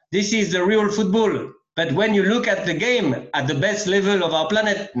 driving. This is the real football. But when you look at the game at the best level of our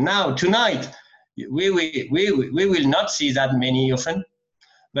planet now, tonight, we will not see that many often.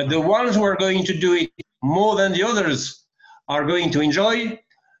 But the ones who are going to do it more than the others are going to enjoy,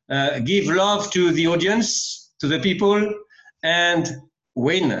 give love to the audience, to the people, and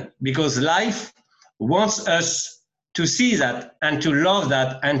win. Because life wants us to see that and to love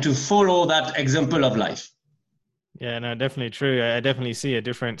that and to follow that example of life. Yeah, no, definitely true. I definitely see a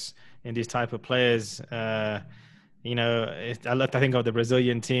difference in these type of players. I think of the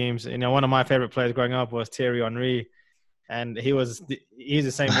Brazilian teams. One of my favorite players growing up was Thierry Henry, and he's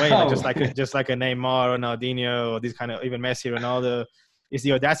the same way, just like a Neymar, Ronaldinho, or these kind of, even Messi, Ronaldo. It's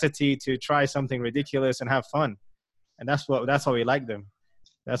the audacity to try something ridiculous and have fun, and that's why we like them.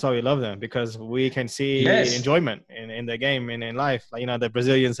 That's why we love them, because we can see enjoyment in the game and in life. Like, the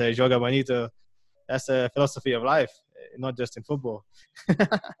Brazilians say "joga bonito." That's a philosophy of life, not just in football.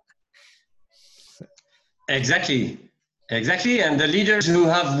 Exactly. And the leaders who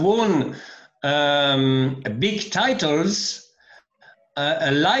have won big titles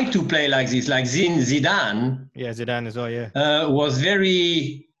like to play like this, like Zidane. Yeah, Zidane as well, yeah. Was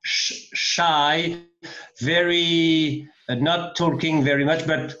very shy, very not talking very much,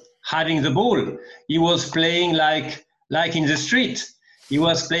 but having the ball. He was playing like in the street. He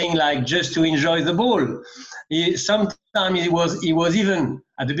was playing like just to enjoy the ball. Sometimes he was even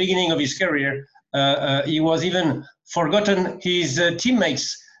at the beginning of his career. He was even forgotten his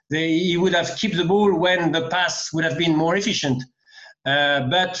teammates. He would have kept the ball when the pass would have been more efficient.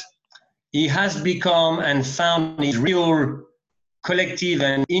 But he has become and found his real collective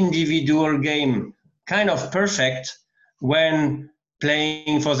and individual game kind of perfect when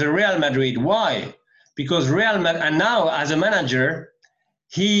playing for the Real Madrid. Why? Because Real Madrid, and now as a manager,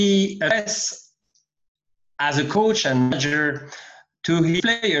 he addresses as a coach and manager to his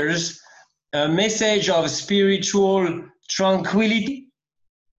players a message of spiritual tranquility.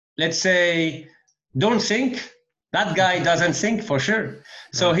 Let's say, don't think. That guy doesn't think for sure.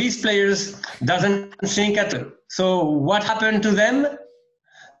 So his players doesn't think at all. So what happened to them?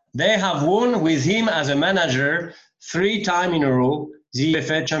 They have won with him as a manager 3 times in a row the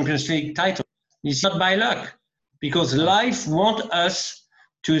UEFA Champions League title. It's not by luck, because life wants us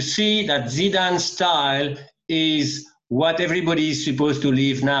to see that Zidane's style is what everybody is supposed to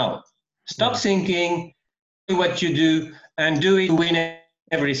live now. Stop thinking, do what you do, and do it to win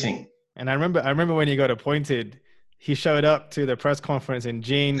everything. And I remember when he got appointed, he showed up to the press conference in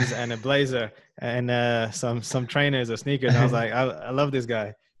jeans and a blazer and some trainers or sneakers. And I was like, I love this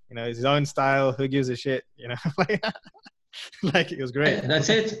guy. You know, his own style. Who gives a shit? You know, like it was great. That's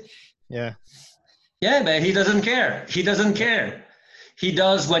it. Yeah. Yeah, but he doesn't care. He doesn't care. He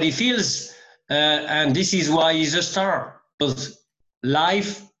does what he feels, and this is why he's a star. Because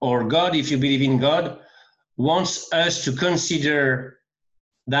life, or God, if you believe in God, wants us to consider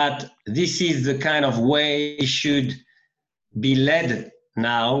that this is the kind of way we should be led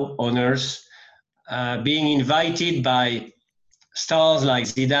now on earth, being invited by stars like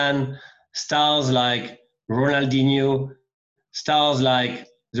Zidane, stars like Ronaldinho, stars like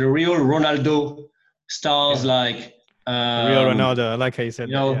the real Ronaldo, stars like the real Ronaldo. I like how you said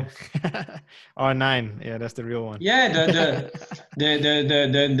you know, that. Yeah. R9. Yeah, that's the real one. yeah,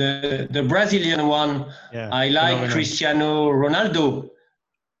 the Brazilian one. Yeah, I like phenomenon. Cristiano Ronaldo,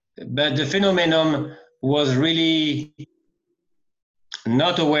 but the phenomenon was really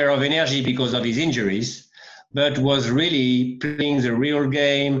not aware of energy because of his injuries, but was really playing the real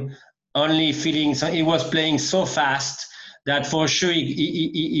game, only feeling. So he was playing so fast that for sure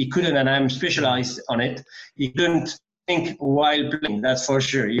he couldn't, and I'm specialized on it, he couldn't think while playing, that's for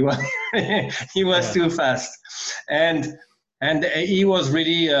sure. He was he was too fast, and he was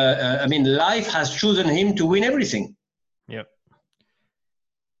really. I mean, life has chosen him to win everything. Yep.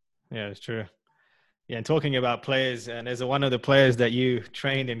 Yeah, it's true. Yeah, and talking about players, and there's one of the players that you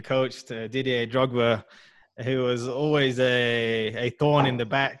trained and coached, Didier Drogba, who was always a thorn in the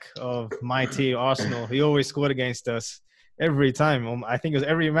back of my team, Arsenal. He always scored against us every time. I think it was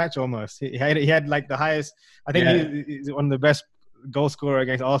every match almost. He had like the highest. I think he's one of the best goal scorer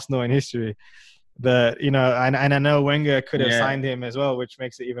against Arsenal in history. But you know, and I know Wenger could have signed him as well, which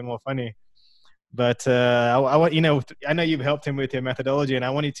makes it even more funny. But I want, you know, I know you've helped him with your methodology, and I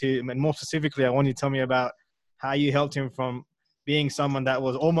want you to, and more specifically, I want you to tell me about how you helped him from being someone that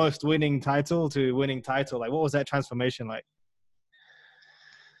was almost winning title to winning title. Like, what was that transformation like?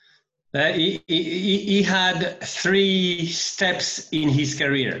 He had 3 steps in his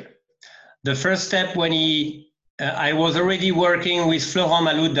career. The first step, when I was already working with Florent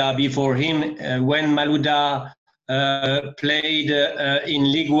Malouda before him, when Malouda played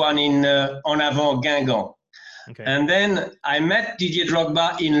in Ligue 1 in En Avant Guingamp. Okay. And then I met Didier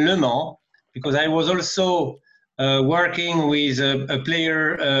Drogba in Le Mans, because I was also working with a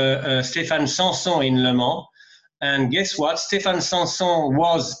player, Stéphane Sanson, in Le Mans. And guess what? Stéphane Sanson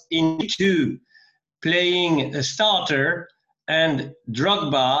was into playing a starter, and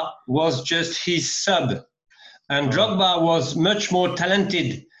Drogba was just his sub. And Drogba was much more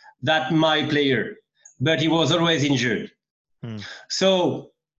talented than my player, but he was always injured.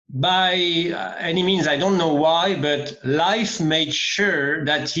 So by any means, I don't know why, but life made sure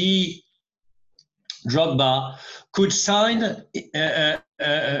that Drogba could sign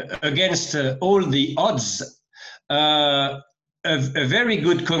against all the odds a very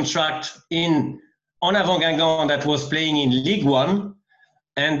good contract in En Avant Guingamp that was playing in Ligue 1.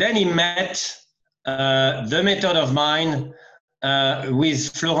 And then he met the method of mine with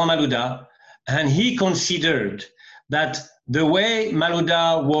Florent Malouda, and he considered that the way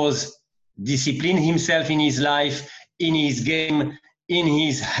Malouda was disciplined himself in his life, in his game, in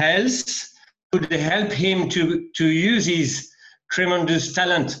his health, could help him to use his tremendous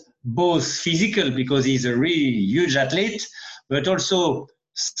talent, both physical, because he's a really huge athlete, but also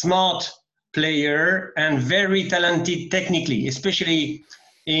smart player and very talented technically, especially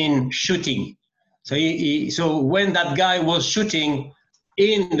in shooting. So so when that guy was shooting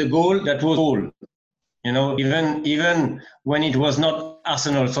in the goal, that was goal. You know, even when it was not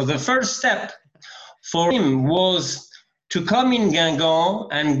Arsenal. So the first step for him was to come in Guingamp,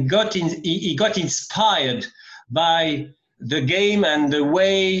 and he got inspired by the game and the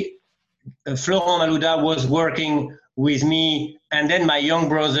way Florent Malouda was working with me and then my young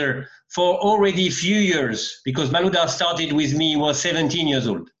brother for already a few years, because Malouda started with me, he was 17 years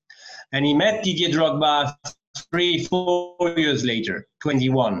old. And he met Didier Drogba 3-4 years later,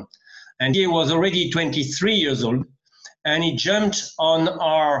 21. And he was already 23 years old. And he jumped on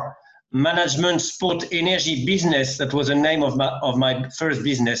our management sport energy business. That was the name of my first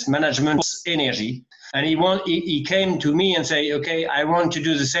business, Management Energy. And he came to me and said, okay, I want to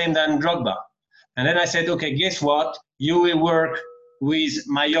do the same than Drogba. And then I said, okay, guess what? You will work with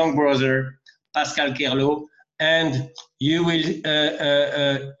my young brother, Pascal Kerlo, and you will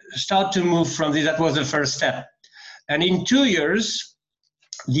start to move from this. That was the first step. And in 2 years,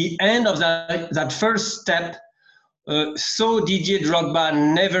 the end of that first step saw Didier Drogba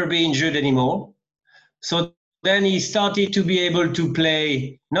never be injured anymore. So then he started to be able to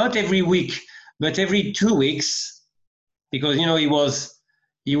play, not every week, but every 2 weeks, because, you know, he was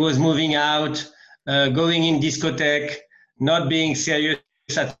moving out, going in discotheque, not being serious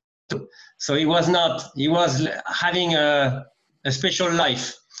So he was having a special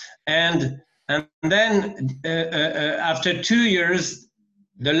life. And then after 2 years,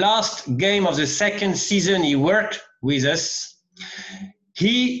 the last game of the second season he worked with us,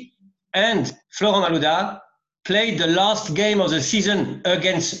 he and Florent Malouda played the last game of the season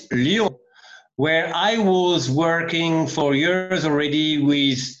against Lyon, where I was working for years already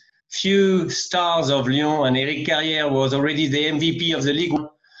with few stars of Lyon, and Eric Carrière was already the MVP of the league,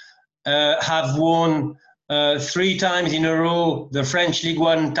 have won 3 times in a row the French Ligue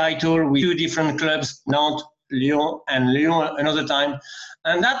 1 title with 2 different clubs, Nantes, Lyon, and Lyon another time.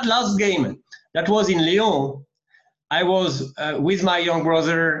 And that last game, that was in Lyon, I was with my young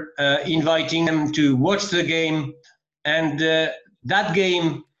brother inviting them to watch the game. And that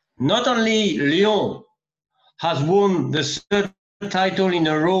game, not only Lyon has won the 3rd title in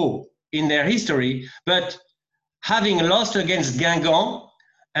a row in their history, but having lost against Guingamp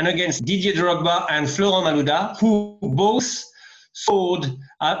and against Didier Drogba and Florent Malouda, who both scored,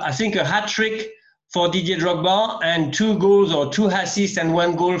 I think, a hat-trick for Didier Drogba and 2 goals or 2 assists and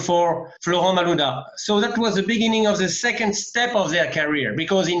 1 goal for Florent Malouda. So that was the beginning of the second step of their career,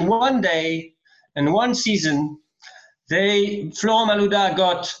 because in one day and one season, Florent Malouda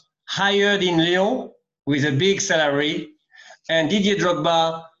got hired in Lyon with a big salary, and Didier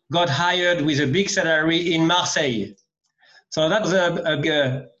Drogba got hired with a big salary in Marseille. So that was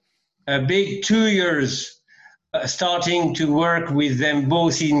a big 2 years starting to work with them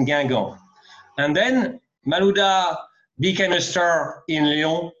both in Guingamp. And then Malouda became a star in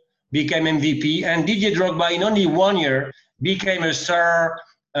Lyon, became MVP, and Didier Drogba in only 1 year became a star,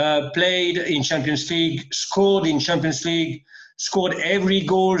 played in Champions League, scored in Champions League, scored every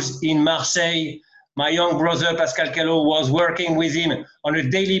goal in Marseille. My young brother, Pascal Callot, was working with him on a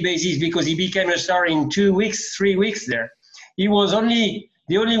daily basis because he became a star in 2 weeks, 3 weeks there. He was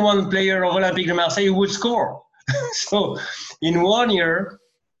the only one player of Olympique de Marseille who would score. So in 1 year,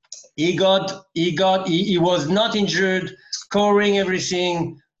 he was not injured, scoring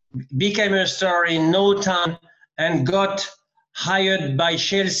everything, became a star in no time, and got hired by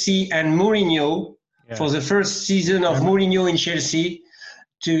Chelsea and Mourinho for the first season of Mourinho in Chelsea.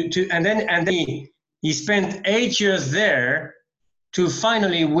 And then he spent 8 years there to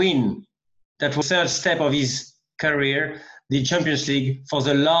finally win. That was the 3rd step of his career, the Champions League, for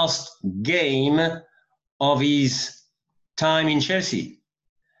the last game of his time in Chelsea.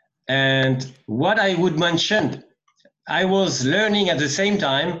 And what I would mention, I was learning at the same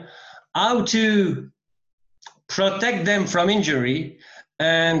time how to protect them from injury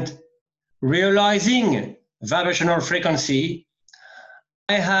and realizing vibrational frequency.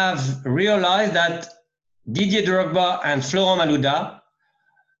 I have realized that Didier Drogba and Florent Malouda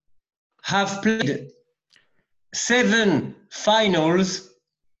have played 7 finals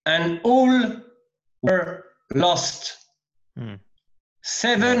and all were lost.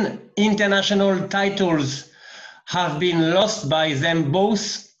 7 international titles have been lost by them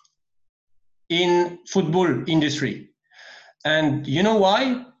both in football industry. And you know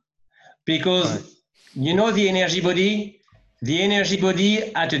why? Because you know the energy body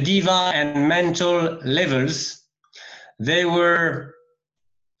at a divine and mental levels, they were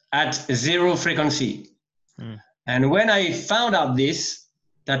at 0 frequency. And when I found out this,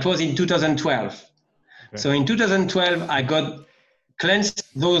 that was in 2012. Okay. So in 2012, I got cleansed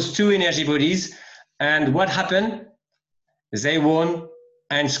those 2 energy bodies. And what happened? They won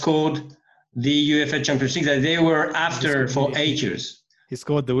and scored the UEFA Champions League that they were after for 8 years. He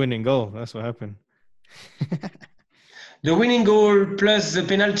scored the winning goal. That's what happened. The winning goal plus the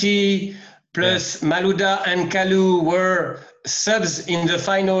penalty plus Malouda and Kalou were subs in the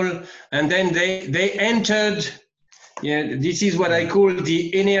final, and then they entered. Yeah, this is what I call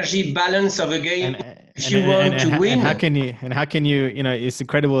the energy balance of a game. If you want to win, how can you? You know, it's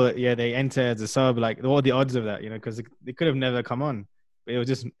incredible. Yeah, they enter as a sub. Like, what are the odds of that? You know, because they could have never come on. But it was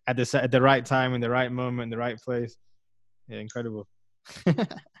just at the right time, in the right moment, in the right place. Yeah, incredible.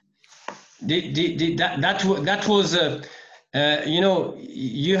 That was you know,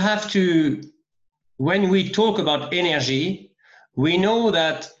 you have to, when we talk about energy, we know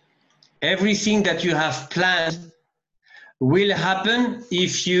that everything that you have planned will happen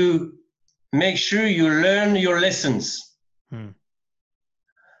if you make sure you learn your lessons.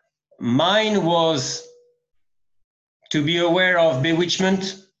 Mine was to be aware of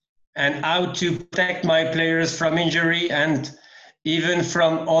bewitchment and how to protect my players from injury and even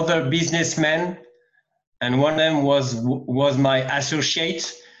from other businessmen. And one of them was my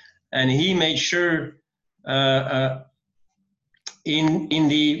associate, and he made sure in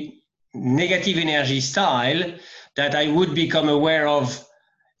the negative energy style that I would become aware of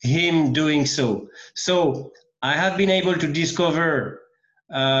him doing so. So I have been able to discover,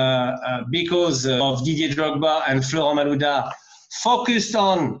 because of Didier Drogba and Florent Malouda, focused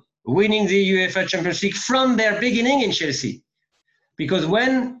on winning the UEFA Champions League from their beginning in Chelsea. Because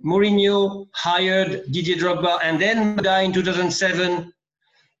when Mourinho hired Didier Drogba and then Malouda in 2007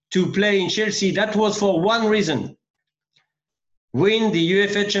 to play in Chelsea, that was for one reason: win the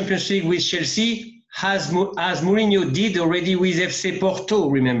UEFA Champions League with Chelsea, as Mourinho did already with FC Porto,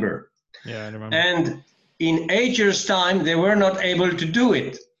 remember? Yeah, I remember. And in 8 years' time, they were not able to do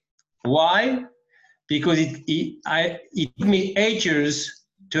it. Why? Because it took me 8 years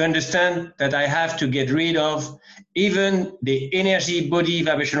to understand that I have to get rid of even the energy, body,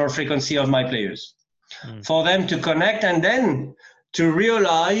 vibrational frequency of my players, for them to connect and then to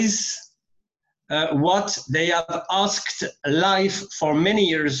realize what they have asked life for many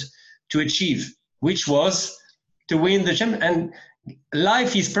years to achieve, which was to win the champion. And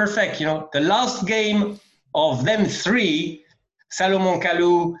life is perfect. The last game of them three, Salomon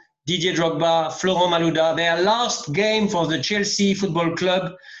Kalou, Didier Drogba, Florent Malouda, their last game for the Chelsea Football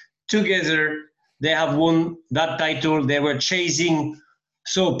Club together, they have won that title. They were chasing,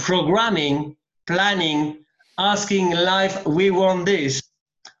 so programming, planning, asking life, we want this,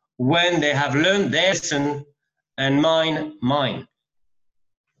 when they have learned their lesson, and mine.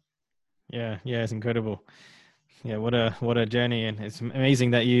 Yeah, it's incredible. Yeah, what a journey, and it's amazing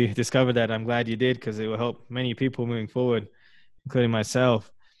that you discovered that. I'm glad you did, because it will help many people moving forward, including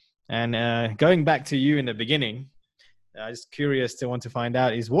myself. And going back to you in the beginning, I'm just curious to want to find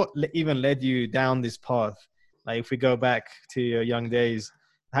out is what even led you down this path. Like, if we go back to your young days,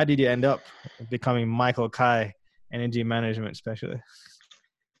 how did you end up becoming Michael Kai, energy management specialist?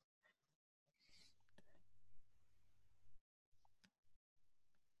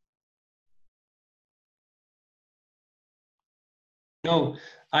 No,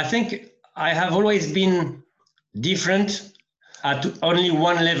 I think I have always been different at only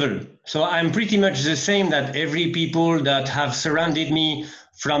one level. So I'm pretty much the same that every people that have surrounded me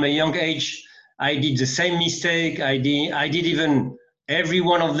from a young age. I did the same mistake. I did even every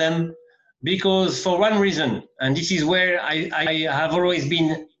one of them, because for one reason, and this is where I have always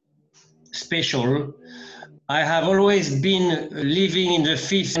been special. I have always been living in the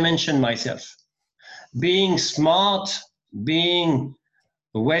fifth dimension myself, being smart, being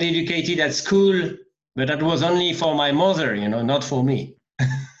well educated at school, but that was only for my mother, not for me.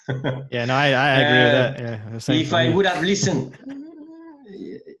 Yeah, no, I agree with that. Yeah, same if I would have listened,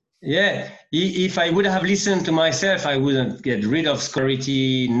 if I would have listened to myself, I wouldn't get rid of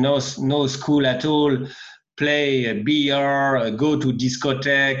scolarity, no school at all, play BR, go to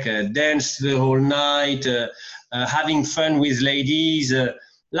discotheque, dance the whole night, having fun with ladies,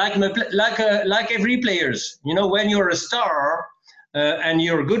 like every players. When you're a star and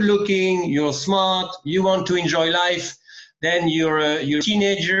you're good looking, you're smart, you want to enjoy life, then you're a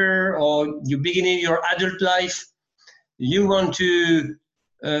teenager or you're beginning your adult life, you want to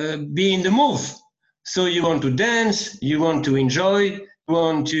be in the move. So you want to dance, you want to enjoy, you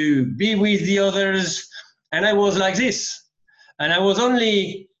want to be with the others. And I was like this. And I was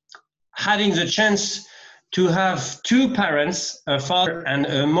only having the chance to have two parents, a father and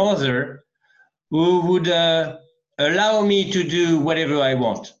a mother, who would allow me to do whatever I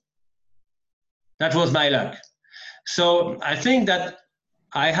want. That was my luck. So I think that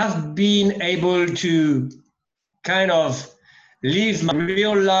I have been able to kind of live my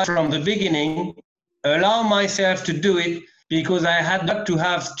real life from the beginning, allow myself to do it, because I had to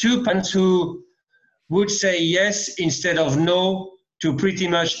have two parents who would say yes instead of no to pretty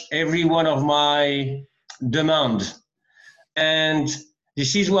much every one of my demands. And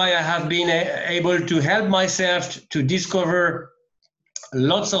this is why I have been able to help myself to discover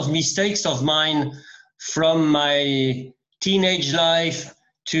lots of mistakes of mine from my teenage life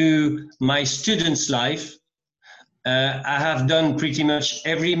to my student's life. I have done pretty much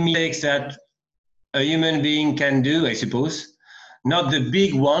every mistake that a human being can do, I suppose. Not the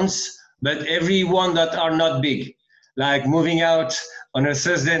big ones, but every one that are not big, like moving out on a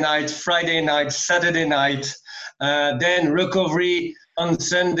Thursday night, Friday night, Saturday night, then recovery on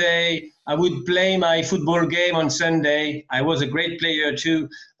Sunday. I would play my football game on Sunday. I was a great player too.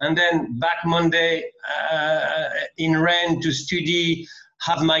 And then back Monday in Rennes to study,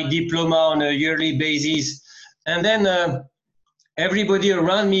 have my diploma on a yearly basis. And then everybody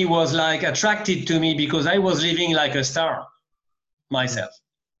around me was like attracted to me because I was living like a star myself.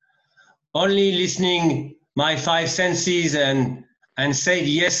 Only listening my five senses and said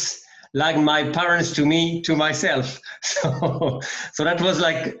yes, like my parents to me, to myself. So that was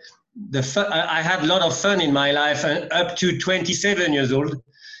like the fun. I had a lot of fun in my life up to 27 years old,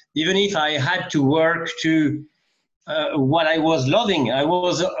 even if I had to work to what I was loving. I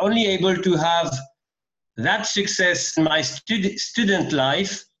was only able to have that success in my student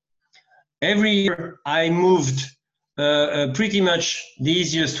life. Every year I moved pretty much the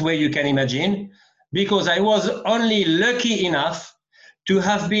easiest way you can imagine, because I was only lucky enough to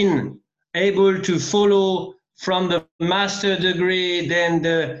have been able to follow from the master degree, then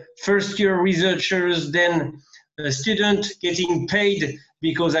the first year researchers, then a student getting paid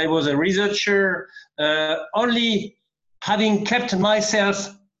because I was a researcher, only having kept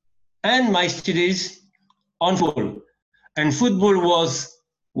myself and my studies on football. And football was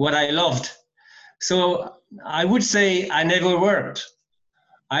what I loved. So I would say I never worked.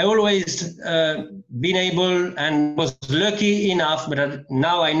 I always been able and was lucky enough, but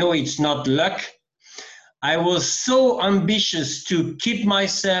now I know it's not luck. I was so ambitious to keep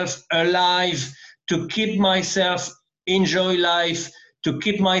myself alive, to keep myself enjoy life, to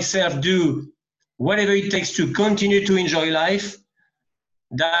keep myself do whatever it takes to continue to enjoy life,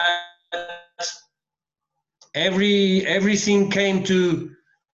 that everything came to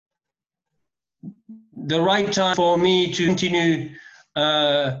the right time for me to continue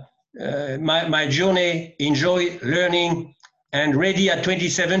my journey, enjoy learning, and ready at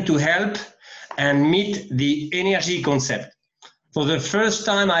 27 to help and meet the energy concept. For the first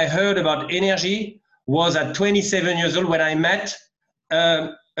time I heard about energy was at 27 years old, when I met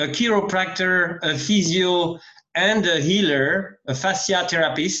a chiropractor, a physio, and a healer, a fascia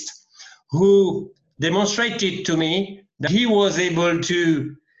therapist, who demonstrated to me that he was able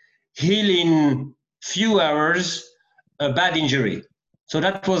to heal in few hours a bad injury. So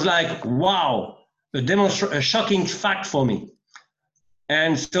that was like, wow, a shocking fact for me.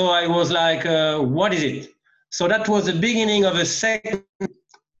 And so I was like, what is it? So that was the beginning of a second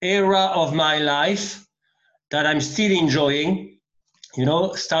era of my life that I'm still enjoying,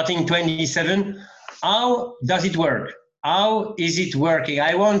 starting 27. How does it work? How is it working?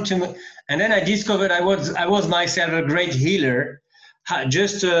 I want to, and then I discovered I was myself a great healer,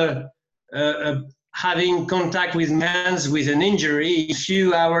 just having contact with hands with an injury, in a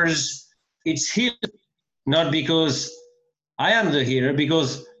few hours, it's healed. Not because I am the healer,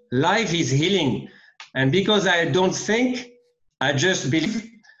 because life is healing. And because I don't think, I just believe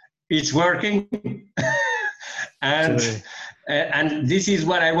it's working. And this is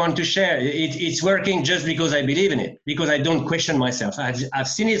what I want to share. It's working just because I believe in it, because I don't question myself. I've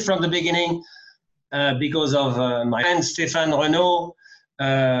seen it from the beginning because of my friend Stéphane Renaud,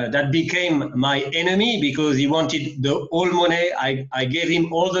 that became my enemy because he wanted the whole money. I gave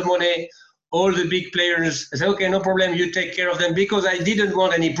him all the money, all the big players. I said, okay, no problem, you take care of them, because I didn't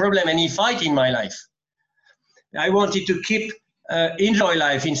want any problem, any fight in my life. I wanted to enjoy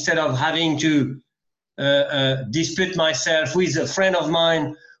life instead of having to dispute myself with a friend of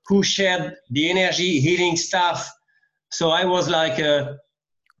mine who shared the energy healing stuff. So I was like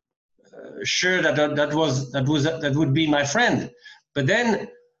sure that would be my friend. But then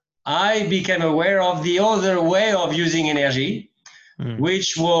I became aware of the other way of using energy,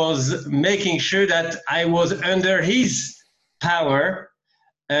 which was making sure that I was under his power,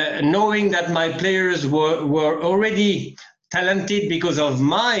 knowing that my players were already talented because of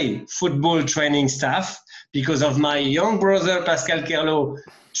my football training staff, because of my young brother Pascal Kerlo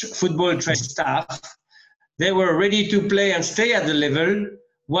football training staff. They were ready to play and stay at the level.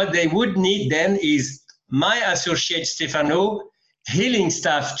 What they would need then is my associate Stefano healing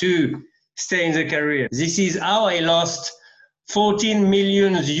staff to stay in the career. This is how I lost 14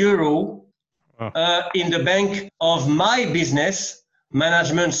 million euro in the bank of my business,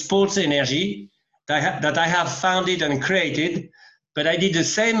 Management Sports Energy, that I have founded and created. But I did the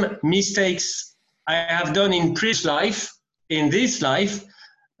same mistakes I have done in previous life. In this life,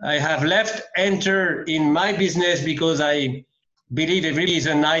 I have left enter in my business because I believe everybody is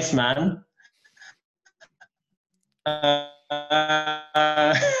a nice man.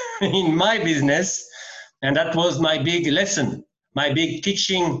 In my business, and that was my big lesson, my big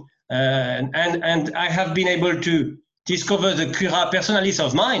teaching, and I have been able to discover the cura personalis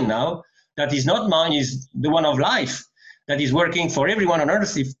of mine now. That is not mine, is the one of life, that is working for everyone on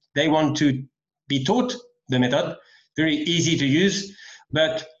earth if they want to be taught the method. Very easy to use,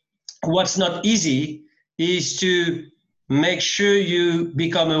 but what's not easy is to make sure you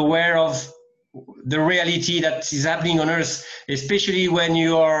become aware of the reality that is happening on earth, especially when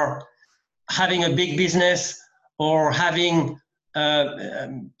you are having a big business or having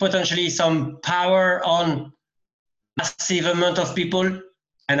potentially some power on massive amount of people.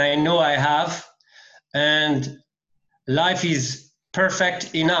 And I know I have, and life is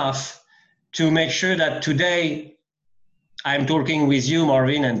perfect enough to make sure that today I'm talking with you,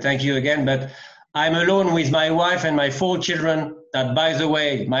 Marvin, and thank you again, but I'm alone with my wife and my 4 children. That, by the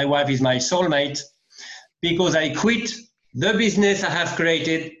way, my wife is my soulmate, because I quit the business I have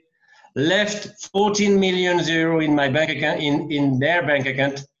created, left 14 million euro in my bank account, in their bank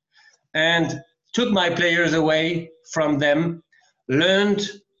account, and took my players away from them, learned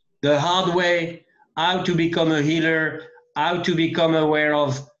the hard way how to become a healer, how to become aware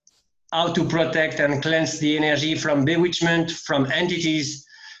of how to protect and cleanse the energy from bewitchment, from entities,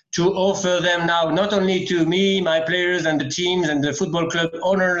 to offer them now, not only to me, my players and the teams and the football club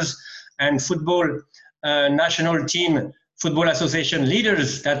owners and football national team, football association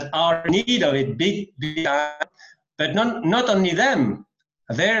leaders that are in need of it, big time, but not only them.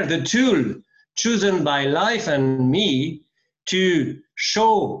 They're the tool chosen by life and me to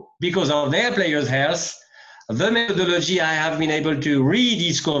show, because of their players' health, the methodology I have been able to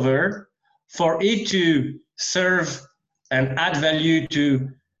rediscover for it to serve and add value to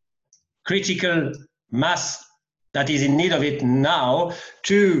critical mass that is in need of it now,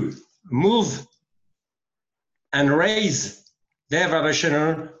 to move and raise their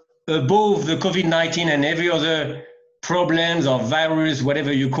vibration above the COVID-19 and every other problems or virus,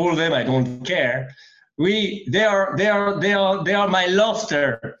 whatever you call them, I don't care. They are my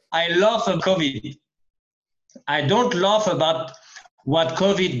laughter. I laugh at COVID. I don't laugh about what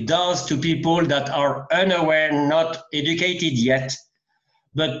COVID does to people that are unaware, not educated yet.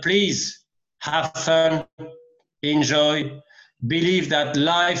 But please have fun, enjoy, believe that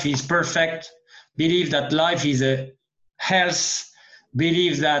life is perfect, believe that life is a health,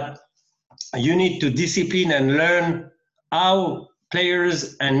 believe that you need to discipline and learn how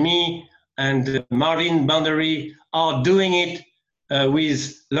players and me and Marvin Boundary are doing it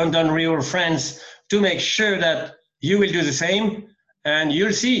with London Real friends to make sure that you will do the same, and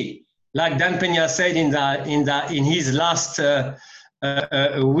you'll see, like Dan Peña said in his last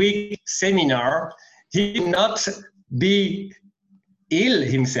week seminar, he will not be ill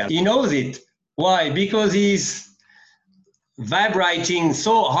himself. He knows it. Why? Because he's vibrating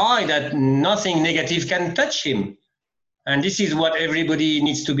so high that nothing negative can touch him. And this is what everybody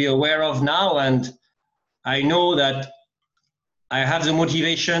needs to be aware of now. And I know that I have the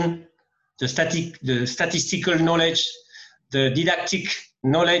motivation, the statistical knowledge, the didactic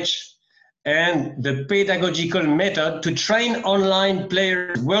knowledge, and the pedagogical method to train online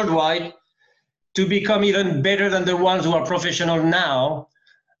players worldwide to become even better than the ones who are professional now,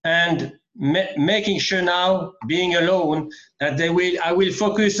 and making sure now, being alone, that I will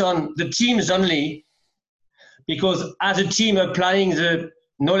focus on the teams only, because as a team applying the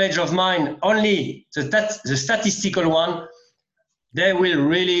knowledge of mine, only the statistical one, they will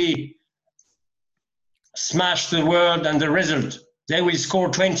really smash the world and the result. They will score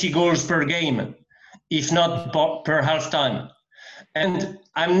 20 goals per game, if not per halftime. And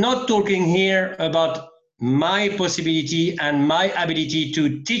I'm not talking here about my possibility and my ability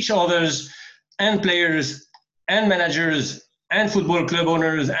to teach others and players and managers and football club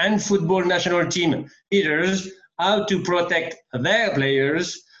owners and football national team leaders how to protect their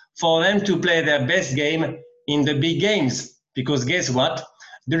players for them to play their best game in the big games. Because guess what?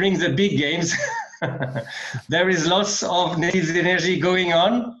 During the big games, there is lots of negative energy going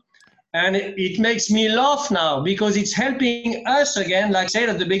on. And it makes me laugh now, because it's helping us again, like I said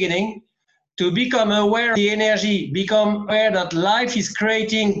at the beginning, to become aware of the energy, become aware that life is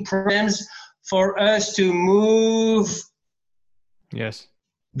creating problems for us to move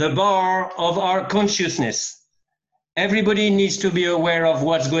the bar of our consciousness. Everybody needs to be aware of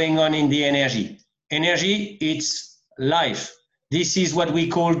what's going on in the energy. Energy, it's life. This is what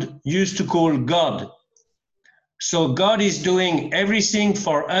we used to call God. So God is doing everything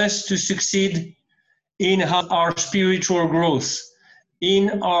for us to succeed in our spiritual growth,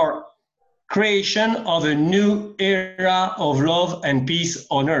 in our creation of a new era of love and peace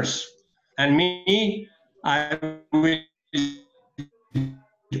on earth. And me, I will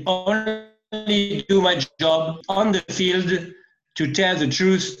only do my job on the field to tell the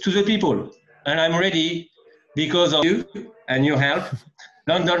truth to the people. And I'm ready because of you and your help.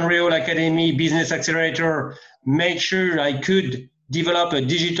 London Real Academy Business Accelerator made sure I could develop a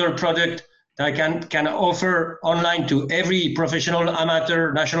digital product that I can offer online to every professional,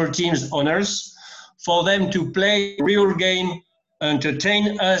 amateur, national teams owners, for them to play real game,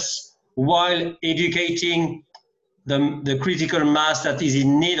 entertain us while educating the critical mass that is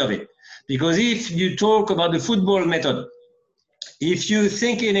in need of it. Because if you talk about the football method, if you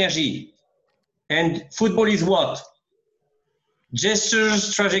think energy, and football is what?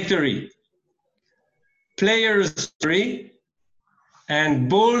 Gestures, trajectory, players, and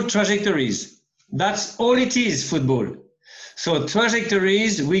ball trajectories. That's all it is, football. So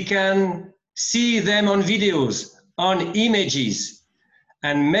trajectories, we can see them on videos, on images,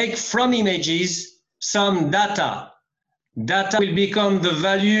 and make from images some data. Data will become the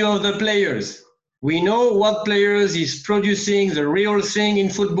value of the players. We know what players is producing the real thing in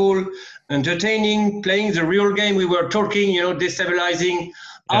football, entertaining, playing the real game. We were talking, destabilizing.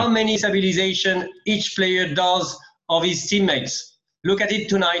 How many stabilization each player does of his teammates. Look at it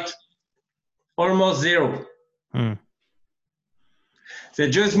tonight, almost zero. They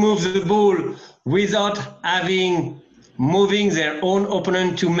just move the ball without moving their own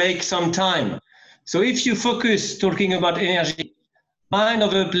opponent to make some time. So if you focus talking about energy, mind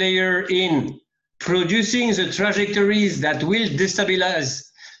of a player in producing the trajectories that will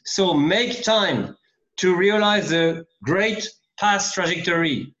destabilize, so make time to realize the great pass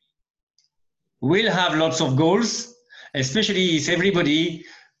trajectory, will have lots of goals, especially if everybody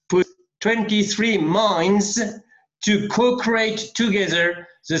puts 23 minds to co-create together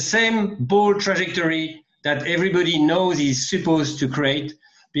the same ball trajectory that everybody knows he's supposed to create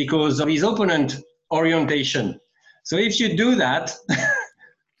because of his opponent orientation. So if you do that,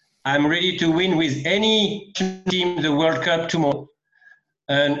 I'm ready to win with any team the World Cup tomorrow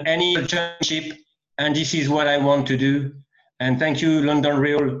and any championship, and this is what I want to do. And thank you, London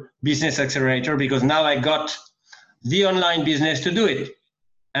Real Business Accelerator, because now I got the online business to do it.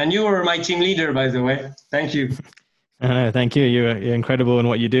 And you were my team leader, by the way. Thank you. Thank you. You're incredible in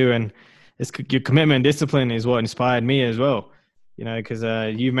what you do, and your commitment and discipline is what inspired me as well. Because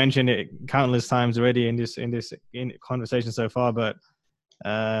you mentioned it countless times already in this conversation so far. But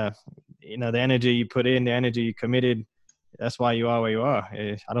the energy you put in, the energy you committed, that's why you are where you are.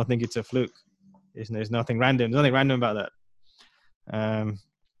 I don't think it's a fluke. There's nothing random. There's nothing random about that.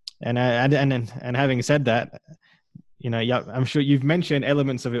 And having said that, I'm sure you've mentioned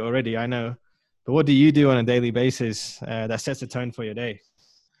elements of it already. I know. But what do you do on a daily basis that sets the tone for your day?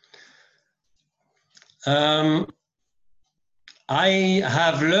 I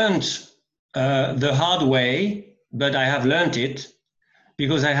have learned the hard way, but I have learned it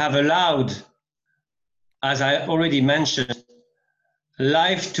because I have allowed, as I already mentioned,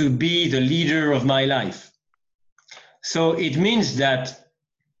 life to be the leader of my life. So it means that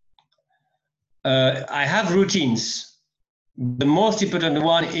I have routines. The most important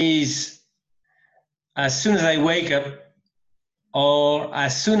one is as soon as I wake up, or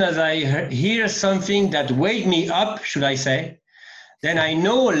as soon as I hear something that wake me up, should I say, then I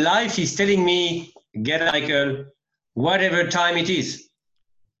know life is telling me, get a cycle, whatever time it is.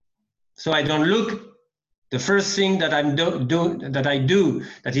 So I don't look. The first thing that I do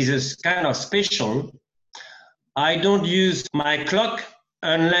that is a kind of special, I don't use my clock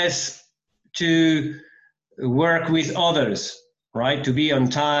unless to work with others, right? To be on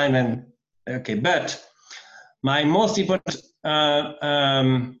time and okay. But my most important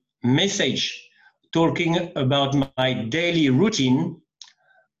message talking about my daily routine,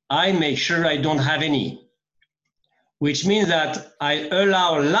 I make sure I don't have any, which means that I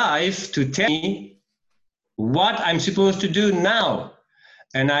allow life to tell me what I'm supposed to do now.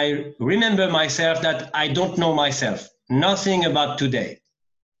 And I remember myself that I don't know myself, nothing about today.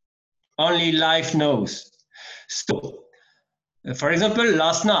 Only life knows. So, for example,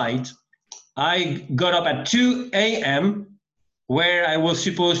 last night, I got up at 2 a.m. where I was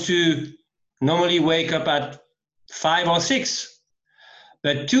supposed to normally wake up at 5 or 6.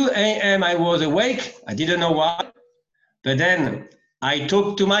 But 2 a.m. I was awake, I didn't know why. But then I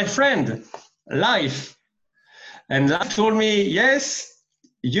talked to my friend, Life. And Life told me, yes,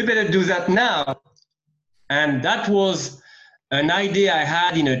 you better do that now. And that was an idea I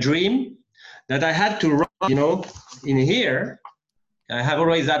had in a dream that I had to write, in here. I have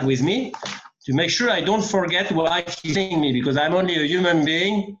always that with me to make sure I don't forget what Life is saying me, because I'm only a human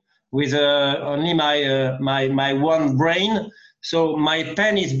being with only my one brain. So my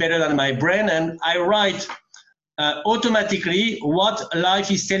pen is better than my brain, and I write automatically what Life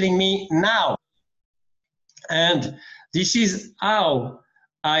is telling me now. And this is how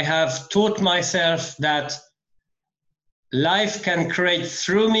I have taught myself that life can create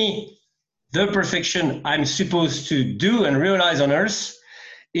through me the perfection I'm supposed to do and realize on earth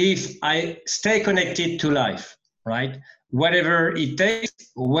if I stay connected to life, right? Whatever it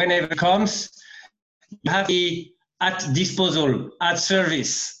takes, whenever it comes, you have to be at disposal, at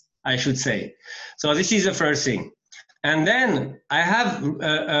service, I should say. So this is the first thing. And then I have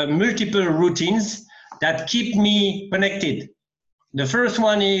multiple routines that keep me connected. The first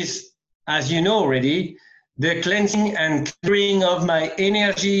one is, as you know already, the cleansing and clearing of my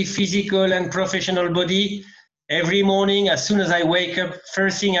energy, physical and professional body. Every morning, as soon as I wake up,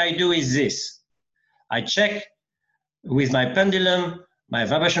 first thing I do is this. I check with my pendulum, my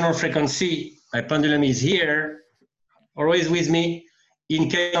vibrational frequency. My pendulum is here, always with me, in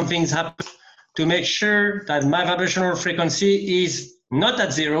case something happens, to make sure that my vibrational frequency is not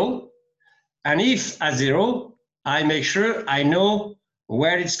at zero. And if at zero, I make sure I know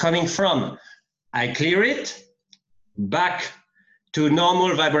where it's coming from. I clear it back to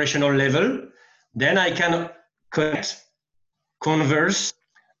normal vibrational level. Then I can connect, converse,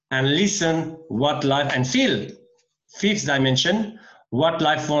 and listen what life and feel. Fifth dimension, what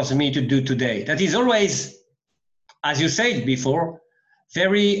life wants me to do today. That is always, as you said before,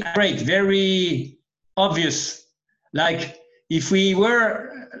 very great, very obvious. Like if we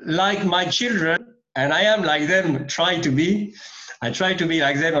were like my children, and I am like them, I try to be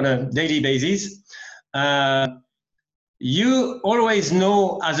like them on a daily basis. You always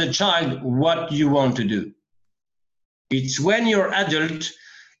know as a child what you want to do. It's when you're adult,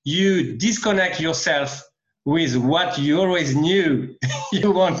 you disconnect yourself with what you always knew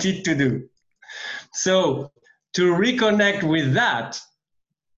you wanted to do. So to reconnect with that,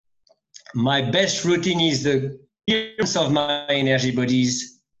 my best routine is the clearance of my energy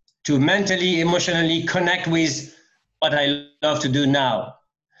bodies to mentally, emotionally connect with what I love to do now.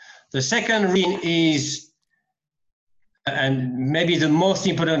 The second routine is, and maybe the most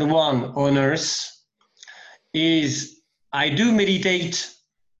important one on earth, is I do meditate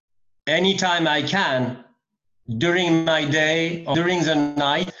anytime I can during my day or during the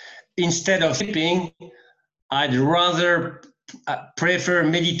night. Instead of sleeping, I'd rather prefer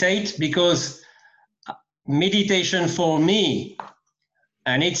meditate, because meditation for me,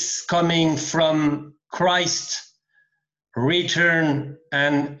 and it's coming from Christ's return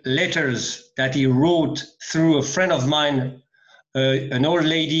and letters that he wrote through a friend of mine, an old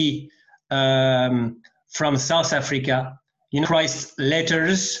lady from South Africa. You know, Christ's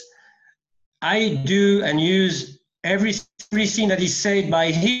letters. I do and use everything that is said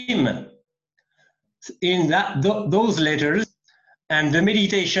by him in those letters, and the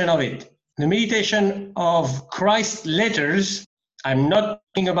meditation of it. The meditation of Christ's letters, I'm not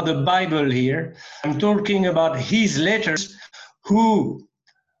talking about the Bible here, I'm talking about his letters, who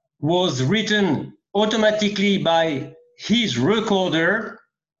was written automatically by his recorder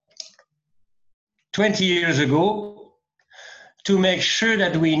 20 years ago, to make sure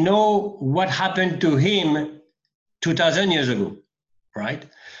that we know what happened to him 2000 years ago, right?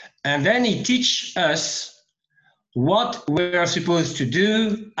 And then he teaches us what we're supposed to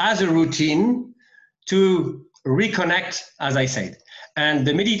do as a routine to reconnect, as I said. And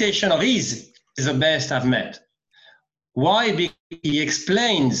the meditation of his is the best I've met. Why? Because he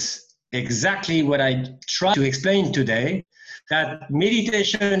explains exactly what I try to explain today, that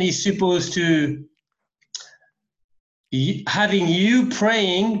meditation is supposed to having you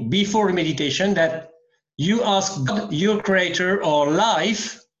praying before meditation, that you ask God, your creator or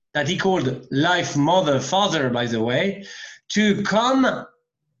life, that he called life mother, father, by the way, to come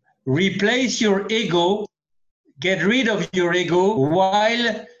replace your ego, get rid of your ego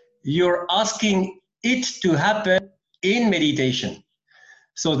while you're asking it to happen in meditation.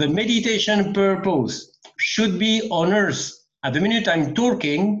 So the meditation purpose should be on earth. At the minute I'm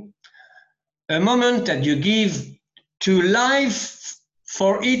talking, a moment that you give to life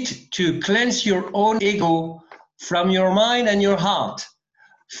for it to cleanse your own ego from your mind and your heart,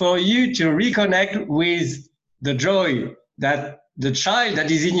 for you to reconnect with the joy, that the child that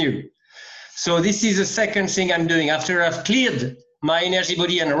is in you. So this is the second thing I'm doing. After I've cleared my energy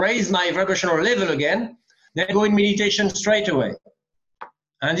body and raised my vibrational level again, then I go in meditation straight away.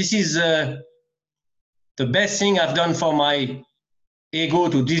 And this is the best thing I've done for my ego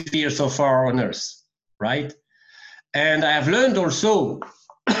to disappear so far on earth, right? And I have learned also,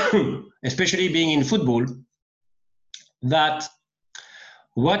 especially being in football, that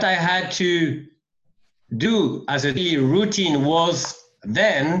what I had to do as a daily routine was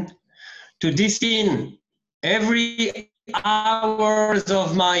then to discipline every hours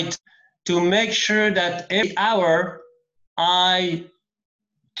of my time, to make sure that every hour I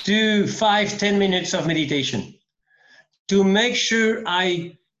do 5-10 minutes of meditation, to make sure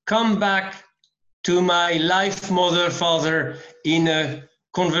I come back to my life mother, father in a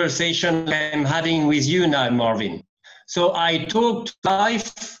conversation I'm having with you now, Marvin. So I talk to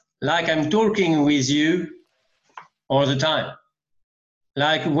life like I'm talking with you all the time.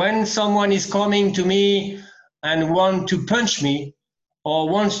 Like when someone is coming to me and wants to punch me or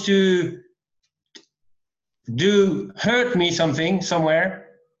wants to hurt me somewhere,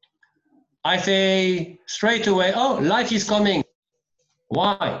 I say straight away, oh, life is coming.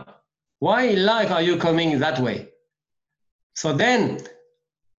 Why? Why life are you coming that way? So then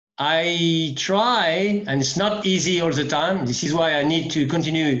I try, and it's not easy all the time. This is why I need to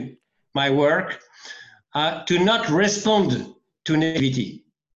continue my work, to not respond to negativity.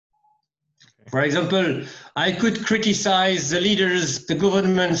 For example, I could criticize the leaders, the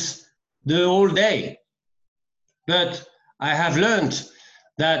governments, the whole day, but I have learned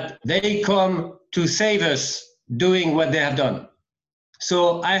that they come to save us doing what they have done.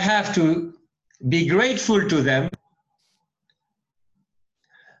 So I have to be grateful to them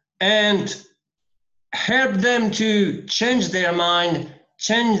and help them to change their mind,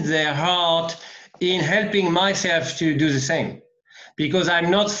 change their heart in helping myself to do the same. Because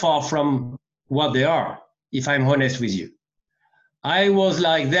I'm not far from what they are, if I'm honest with you. I was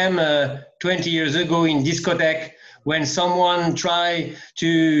like them 20 years ago in discotheque when someone tried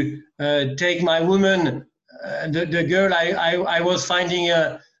to take my woman, the girl I was finding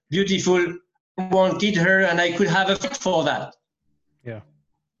beautiful, wanted her, and I could have a fight for that. Yeah.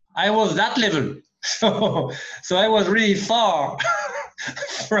 I was that level. So I was really far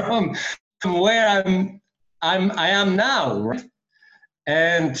from where I am now, right?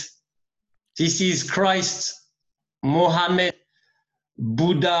 And this is Christ, Mohammed,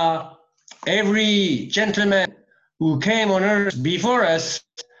 Buddha, every gentleman who came on earth before us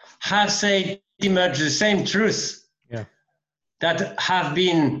have said pretty much the same truth. Yeah. That have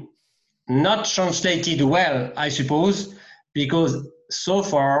been not translated well, I suppose, because so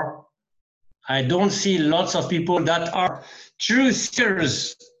far I don't see lots of people that are true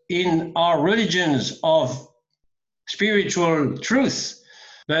seekers in our religions of spiritual truth,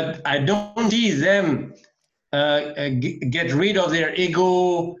 but I don't see them get rid of their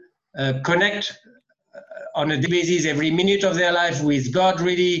ego, connect on a daily basis every minute of their life with God.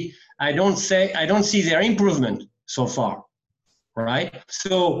 Really, I don't see their improvement so far, right?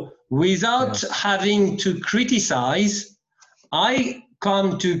 So without having to criticize, I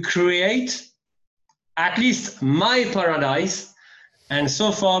come to create at least my paradise. And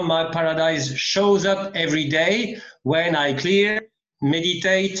so far, my paradise shows up every day when I clear,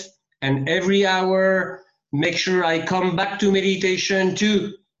 meditate, and every hour make sure I come back to meditation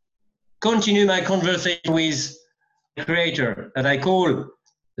to continue my conversation with the Creator that I call,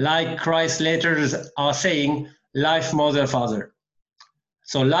 like Christ's letters are saying, Life Mother Father.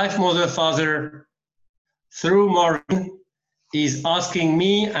 So Life Mother Father, through Marvin, is asking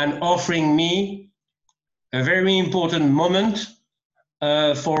me and offering me a very important moment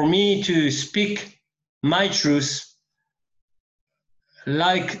for me to speak my truth,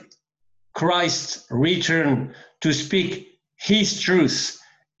 like Christ returned to speak his truth,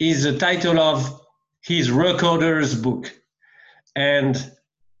 is the title of his Recorder's book. And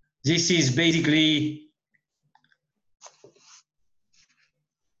this is basically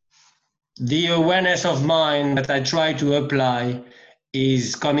the awareness of mind that I try to apply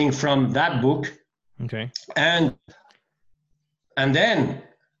is coming from that book. Okay. And then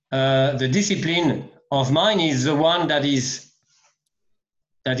the discipline of mine is the one that is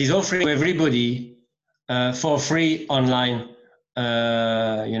offering to everybody for free online,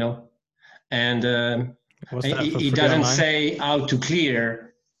 and it doesn't online? say how to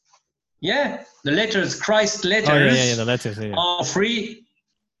clear. Yeah, the letters, Christ letters, the letters are free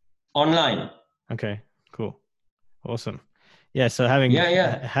online. Okay, cool, awesome. Yeah, so having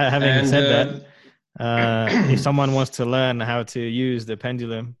and, said that, if someone wants to learn how to use the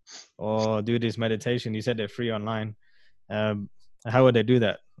pendulum or do this meditation, you said they're free online. How would they do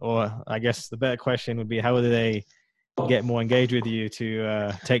that? Or I guess the better question would be, how would they get more engaged with you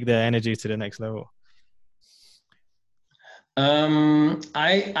to take their energy to the next level?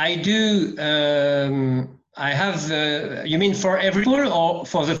 I do. I have. You mean for every football or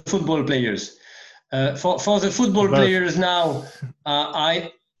for the football players? For the football players now,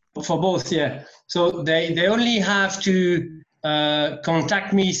 for both. Yeah. So they only have to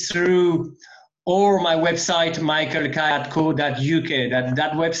contact me through or my website michaelkai.co.uk.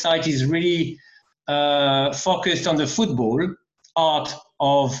 That website is really focused on the football part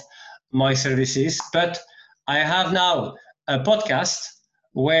of my services, but I have now a podcast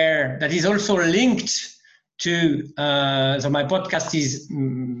that is also linked to, so my podcast is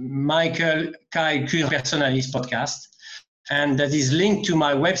Michael Kai Cure Personalis podcast, and that is linked to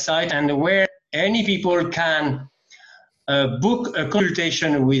my website, and where any people can book a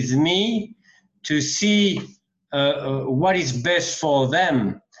consultation with me to see what is best for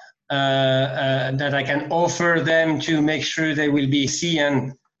them, that I can offer them to make sure they will be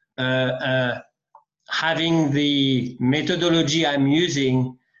seen and having the methodology I'm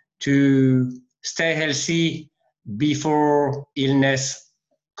using to stay healthy before illness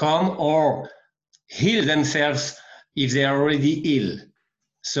come or heal themselves if they are already ill.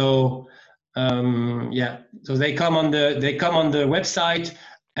 So so they come on the website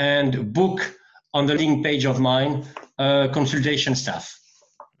and book on the link page of mine consultation staff.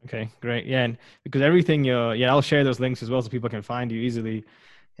 Okay, great. Yeah, and because everything I'll share those links as well so people can find you easily.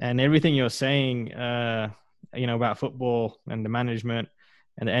 And everything you're saying, about football and the management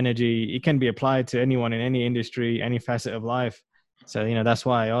and the energy, it can be applied to anyone in any industry, any facet of life. So, that's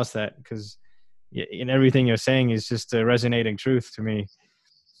why I asked that, because in everything you're saying is just a resonating truth to me.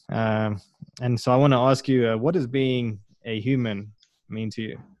 And so I want to ask you, what does being a human mean to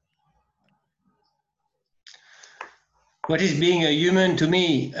you? What is being a human to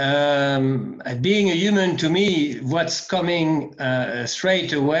me? Being a human to me, what's coming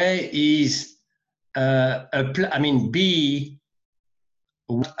straight away is be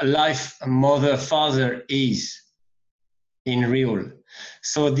what a life mother father is in real.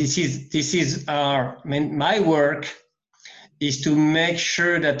 So this is my work is to make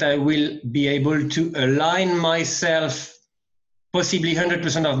sure that I will be able to align myself, possibly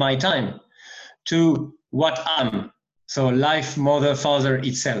 100% of my time, to what I'm. So life, mother, father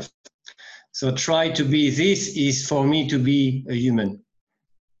itself. So try to be, this is for me to be a human.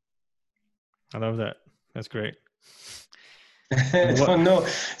 I love that. That's great. No,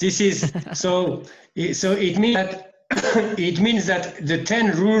 this is, so it means that, it means that the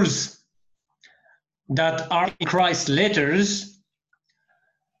 10 rules that are in Christ's letters,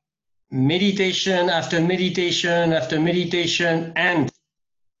 meditation after meditation after meditation and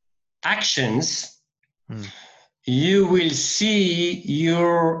actions, you will see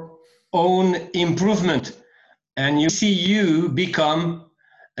your own improvement, and you see you become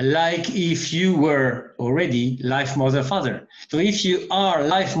like if you were already life mother father. So if you are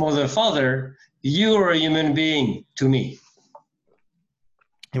life mother father, you are a human being to me.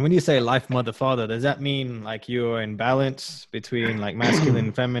 And when you say life mother father, does that mean like you're in balance between like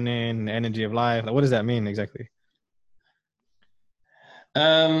masculine, feminine, energy of life? Like, what does that mean exactly?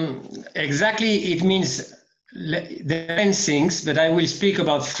 Exactly, it means the 10 things, but I will speak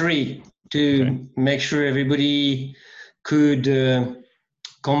about 3 to make sure everybody could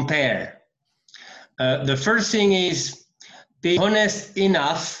compare. The first thing is be honest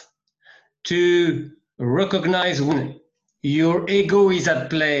enough to recognize when your ego is at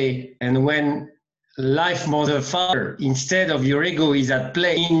play and when life mother father instead of your ego is at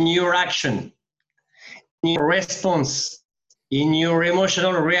play in your action, in your response, in your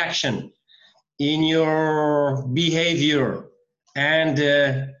emotional reaction, in your behavior, and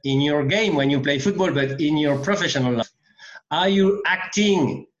in your game when you play football, but in your professional life. Are you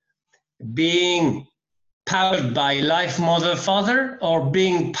acting being powered by life mother father or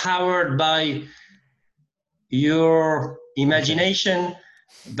being powered by your imagination,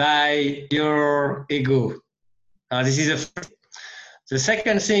 by your ego? This is the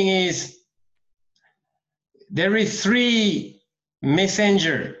second thing is there is 3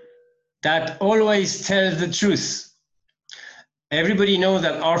 messenger that always tell the truth. Everybody knows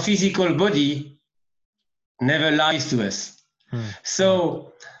that our physical body never lies to us.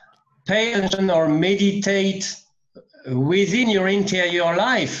 So pay attention or meditate within your interior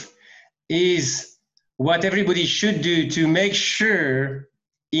life is what everybody should do to make sure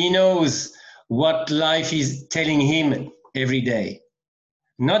he knows what life is telling him every day.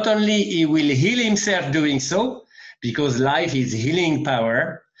 Not only he will heal himself doing so, because life is healing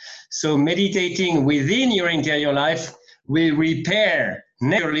power. So meditating within your interior life will repair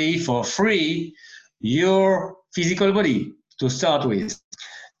naturally for free your physical body to start with.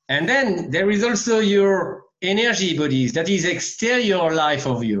 And then there is also your energy bodies, that is exterior life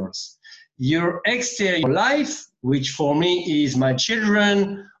of yours. Your exterior life, which for me is my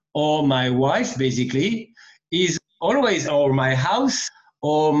children or my wife basically, is always, or my house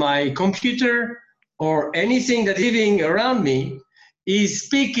or my computer or anything that is living around me, is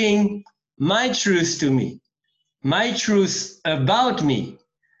speaking my truth to me, my truth about me.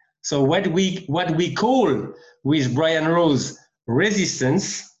 So what we call with Brian Rose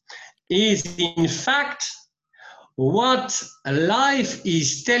resistance is in fact what life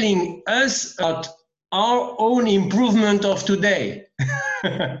is telling us about our own improvement of today.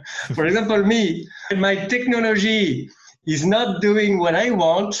 For example, me, my technology is not doing what I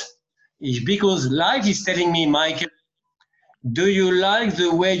want, is because life is telling me, Michael, do you like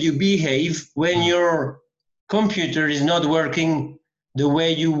the way you behave when your computer is not working the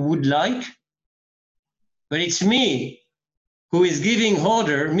way you would like? But it's me who is giving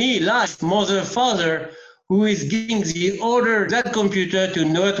order, me, life, mother, father, who is giving the order that computer to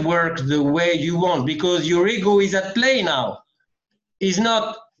not work the way you want, because your ego is at play now. It's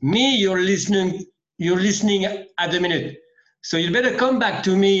not me you're listening at the minute, So you better come back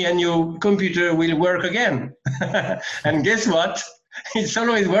to me and your computer will work again. And guess what? It's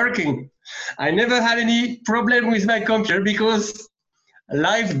always working. I never had any problem with my computer because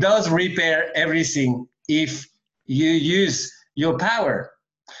life does repair everything if you use your power.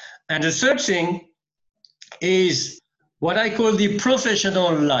 And the third thing is what I call the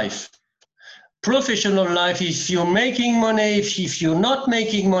professional life. Professional life, if you're making money, if you're not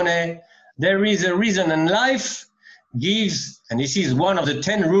making money, there is a reason. And life gives, and this is one of the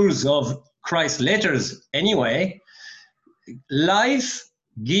 10 rules of Christ's letters anyway, life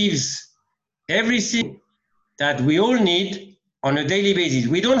gives everything that we all need on a daily basis.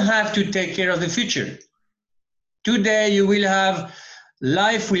 We don't have to take care of the future. Today you will have,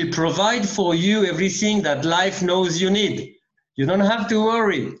 life will provide for you everything that life knows you need. You don't have to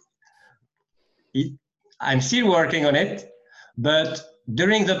worry. I'm still working on it, but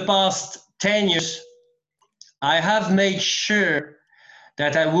during the past 10 years, I have made sure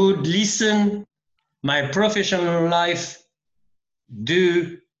that I would listen my professional life,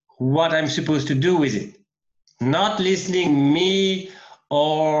 do what I'm supposed to do with it. Not listening me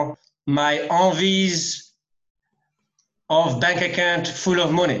or my envies of bank account full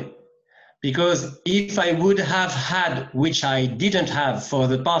of money. Because if I would have had, which I didn't have for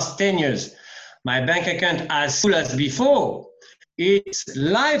the past 10 years, my bank account as full as before, it's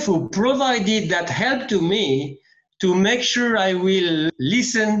life who provided that help to me to make sure I will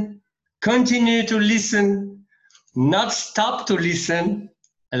listen, continue to listen, not stop to listen,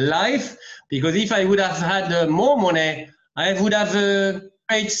 life, because if I would have had more money, I would have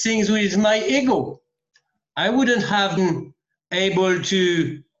made things with my ego. I wouldn't have been able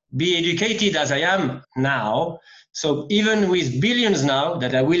to be educated as I am now. So even with billions now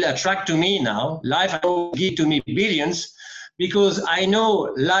that I will attract to me now, life will give to me billions, because I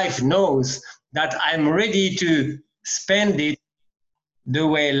know life knows that I'm ready to spend it the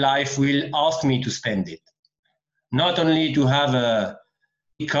way life will ask me to spend it. Not only to have a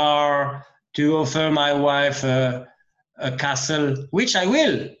car, to offer my wife a castle, which I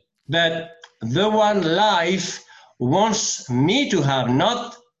will, but the one life wants me to have,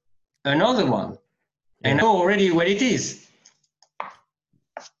 not another one. I know already what it is.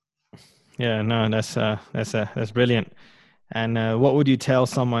 Yeah, no, that's brilliant. And what would you tell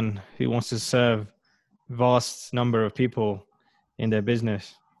someone who wants to serve vast number of people in their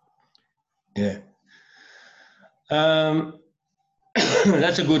business? Yeah,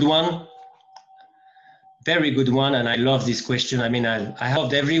 that's a good one. Very good one, and I love this question. I mean, I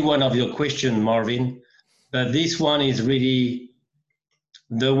loved every one of your questions, Marvin, but this one is really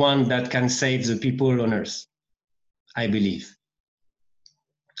the one that can save the people on earth, I believe.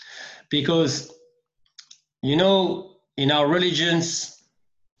 Because, you know, in our religions,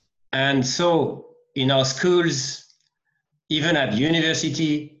 and so in our schools, even at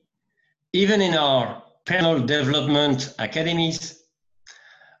university, even in our personal development academies,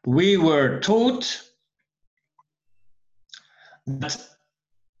 we were taught that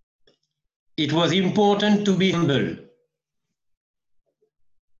it was important to be humble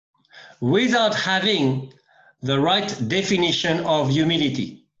without having the right definition of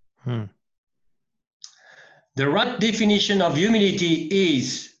humility. The right definition of humility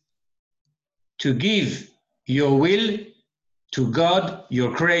is to give your will to God,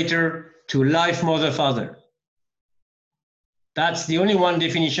 your creator, to life, mother, father. That's the only one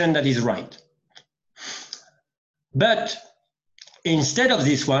definition that is right. But instead of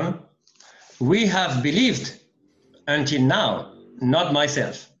this one, we have believed until now, not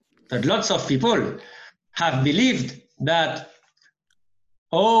myself, but lots of people have believed that,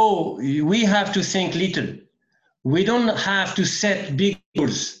 oh, we have to think little. We don't have to set big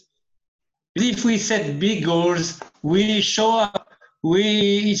goals. If we set big goals, we show up.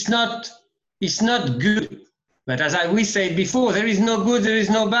 It's not good. But as we said before, there is no good, there is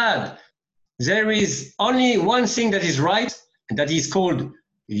no bad. There is only one thing that is right, and that is called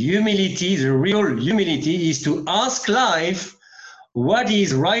humility. The real humility is to ask life what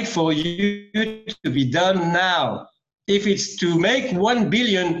is right for you to be done now. If it's to make 1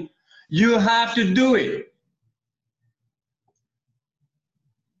 billion, you have to do it.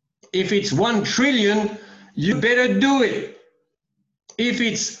 If it's 1 trillion, you better do it. If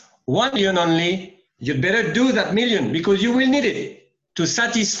it's 1 million only, you better do that million, because you will need it to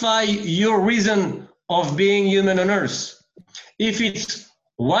satisfy your reason of being human on earth. If it's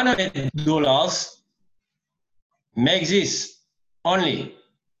 $100, make this only.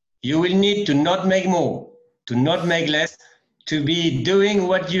 You will need to not make more, to not make less, to be doing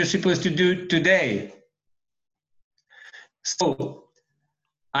what you're supposed to do today. So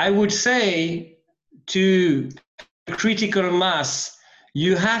I would say to critical mass,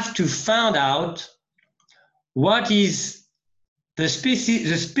 you have to find out what is the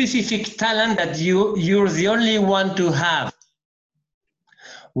specific talent that you're the only one to have.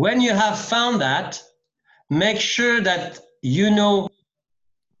 When you have found that, make sure that you know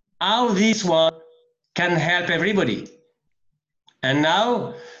how this one can help everybody. And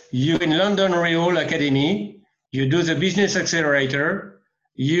now you in London Real Academy, you do the business accelerator,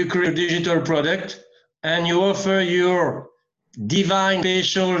 you create a digital product, and you offer your divine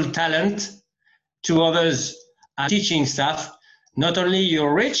special talent to others as teaching staff. Not only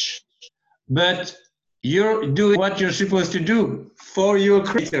you're rich, but you're doing what you're supposed to do for your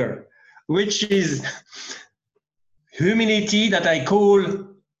creator, which is humility that I call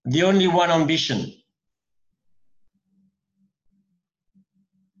the only one ambition.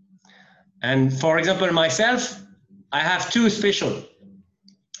 And for example, myself, I have two special.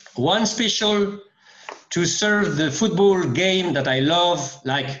 One special to serve the football game that I love,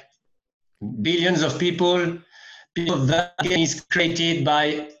 like billions of people. That game is created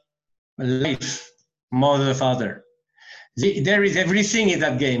by life, mother, father. There is everything in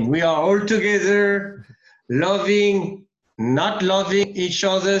that game. We are all together, loving, not loving each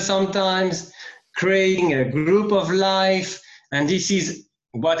other sometimes, creating a group of life. And this is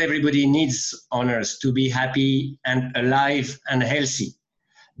what everybody needs on earth, to be happy and alive and healthy,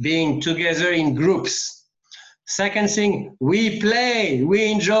 being together in groups. Second thing, we play,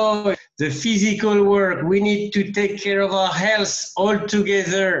 we enjoy the physical work. We need to take care of our health all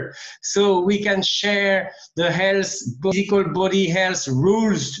together so we can share the health, physical body health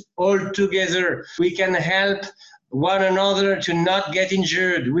rules all together. We can help one another to not get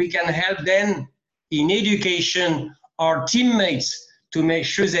injured. We can help them in education, our teammates, to make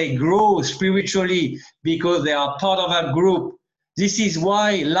sure they grow spiritually because they are part of a group. This is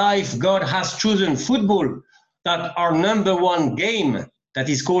why life, God has chosen football, that our number one game, that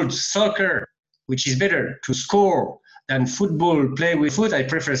is called soccer, which is better to score than football, play with foot. I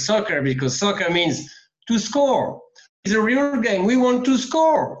prefer soccer because soccer means to score. It's a real game. We want to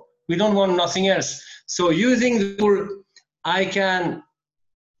score. We don't want nothing else. So using the tool, I can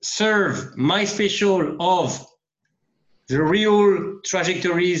serve my special of the real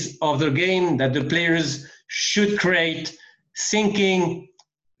trajectories of the game that the players should create, thinking,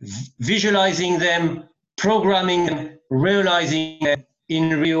 visualizing them, programming them, realizing them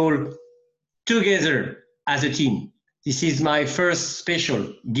in real, together as a team. This is my first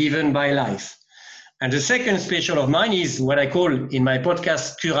special given by life. And the second special of mine is what I call in my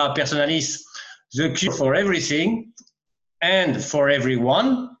podcast, Cura Personalis, the cure for everything and for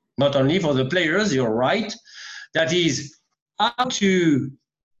everyone, not only for the players, you're right. That is how to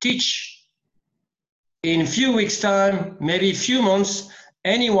teach in a few weeks' time, maybe a few months,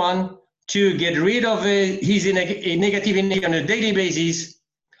 anyone to get rid of his negative energy on a daily basis,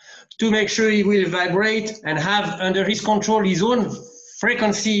 to make sure he will vibrate and have under his control his own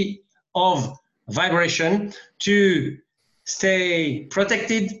frequency of vibration, to stay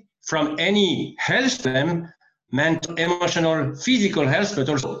protected from any health problem, mental, emotional, physical health, but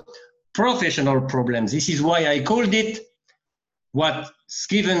also professional problems. This is why I called it what's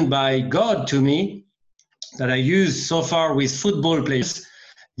given by God to me, that I use so far with football players,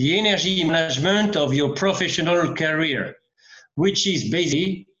 the energy management of your professional career, which is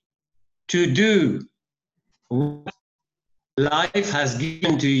basically to do what life has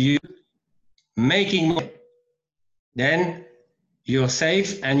given to you, making money. Then you're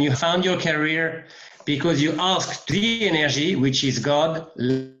safe and you found your career because you asked the energy, which is God,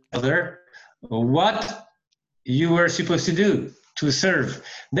 Father, what you were supposed to do, to serve.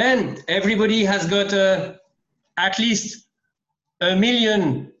 Then everybody has got at least 1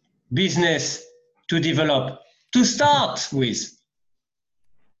 million business to develop, to start with.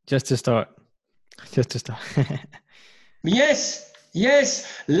 Just to start. Yes.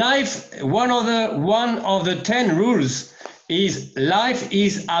 Life, one of the 10 rules is life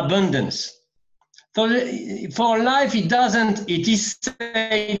is abundance. So for life, it is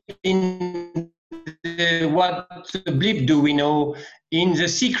said in what blip do we know in the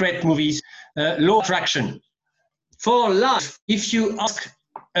secret movies, law of attraction. For life, if you ask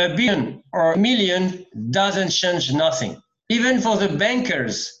 1 billion or 1 million, doesn't change nothing. Even for the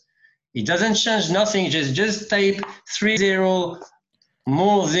bankers, it doesn't change nothing. Just type 30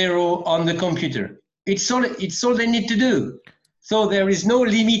 more 0 on the computer. It's all they need to do. So there is no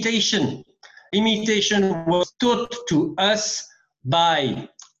limitation. Limitation was taught to us by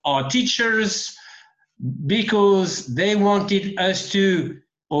our teachers because they wanted us to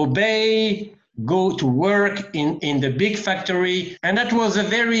obey, go to work in the big factory. And that was a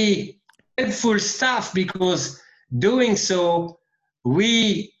very helpful stuff because doing so,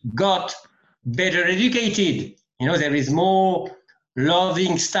 we got better educated. You know, there is more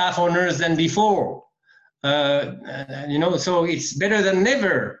loving staff owners than before. You know, so it's better than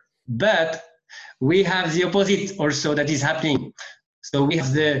never. But we have the opposite also that is happening. So we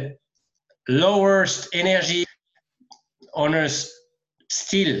have the lowest energy owners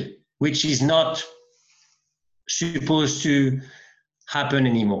still, which is not supposed to happen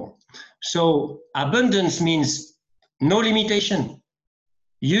anymore. So abundance means no limitation.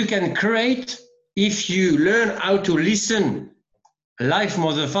 You can create if you learn how to listen. Life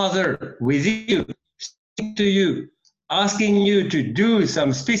Mother Father with you, speaking to you, asking you to do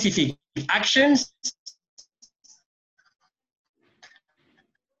some specific actions.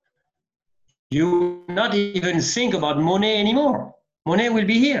 You will not even think about money anymore. Money will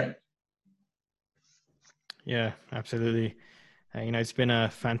be here. Yeah, absolutely. You know, it's been a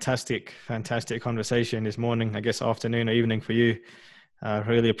fantastic conversation this morning, I guess afternoon or evening for you. I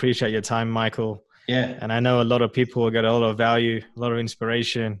really appreciate your time, Michael. Yeah. And I know a lot of people will get a lot of value, a lot of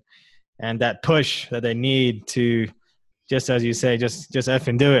inspiration, and that push that they need to, just as you say, just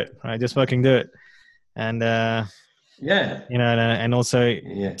effing do it, right? Just fucking do it. And, yeah, you know, and also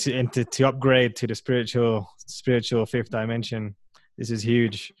to upgrade to the spiritual fifth dimension. This is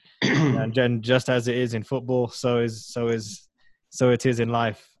huge. And just as it is in football, so it is in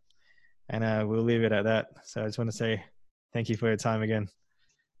life. And we'll leave it at that. So I just want to say thank you for your time again.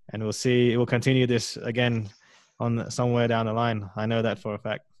 And we'll continue this again on somewhere down the line. I know that for a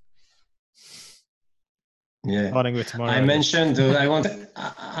fact. Yeah. Starting with tomorrow. I mentioned, I want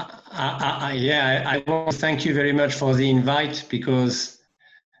to thank you very much for the invite, because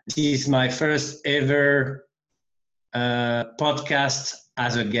this is my first ever podcast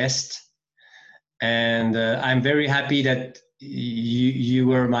as a guest. And I'm very happy that you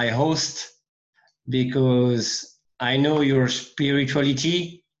were my host, because I know your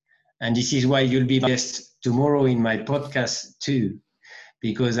spirituality, and this is why you'll be my guest tomorrow in my podcast too,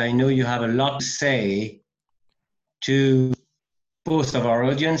 because I know you have a lot to say to both of our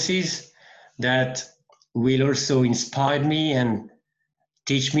audiences that will also inspire me and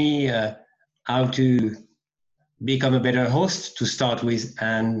teach me how to become a better host to start with,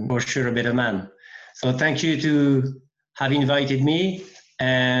 and for sure a better man. So thank you to have invited me,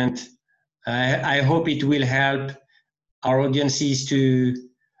 and I hope it will help our audiences to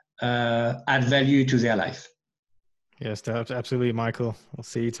add value to their life. Yes, absolutely, Michael. We'll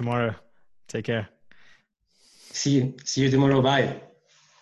see you tomorrow. Take care. See you tomorrow. Bye.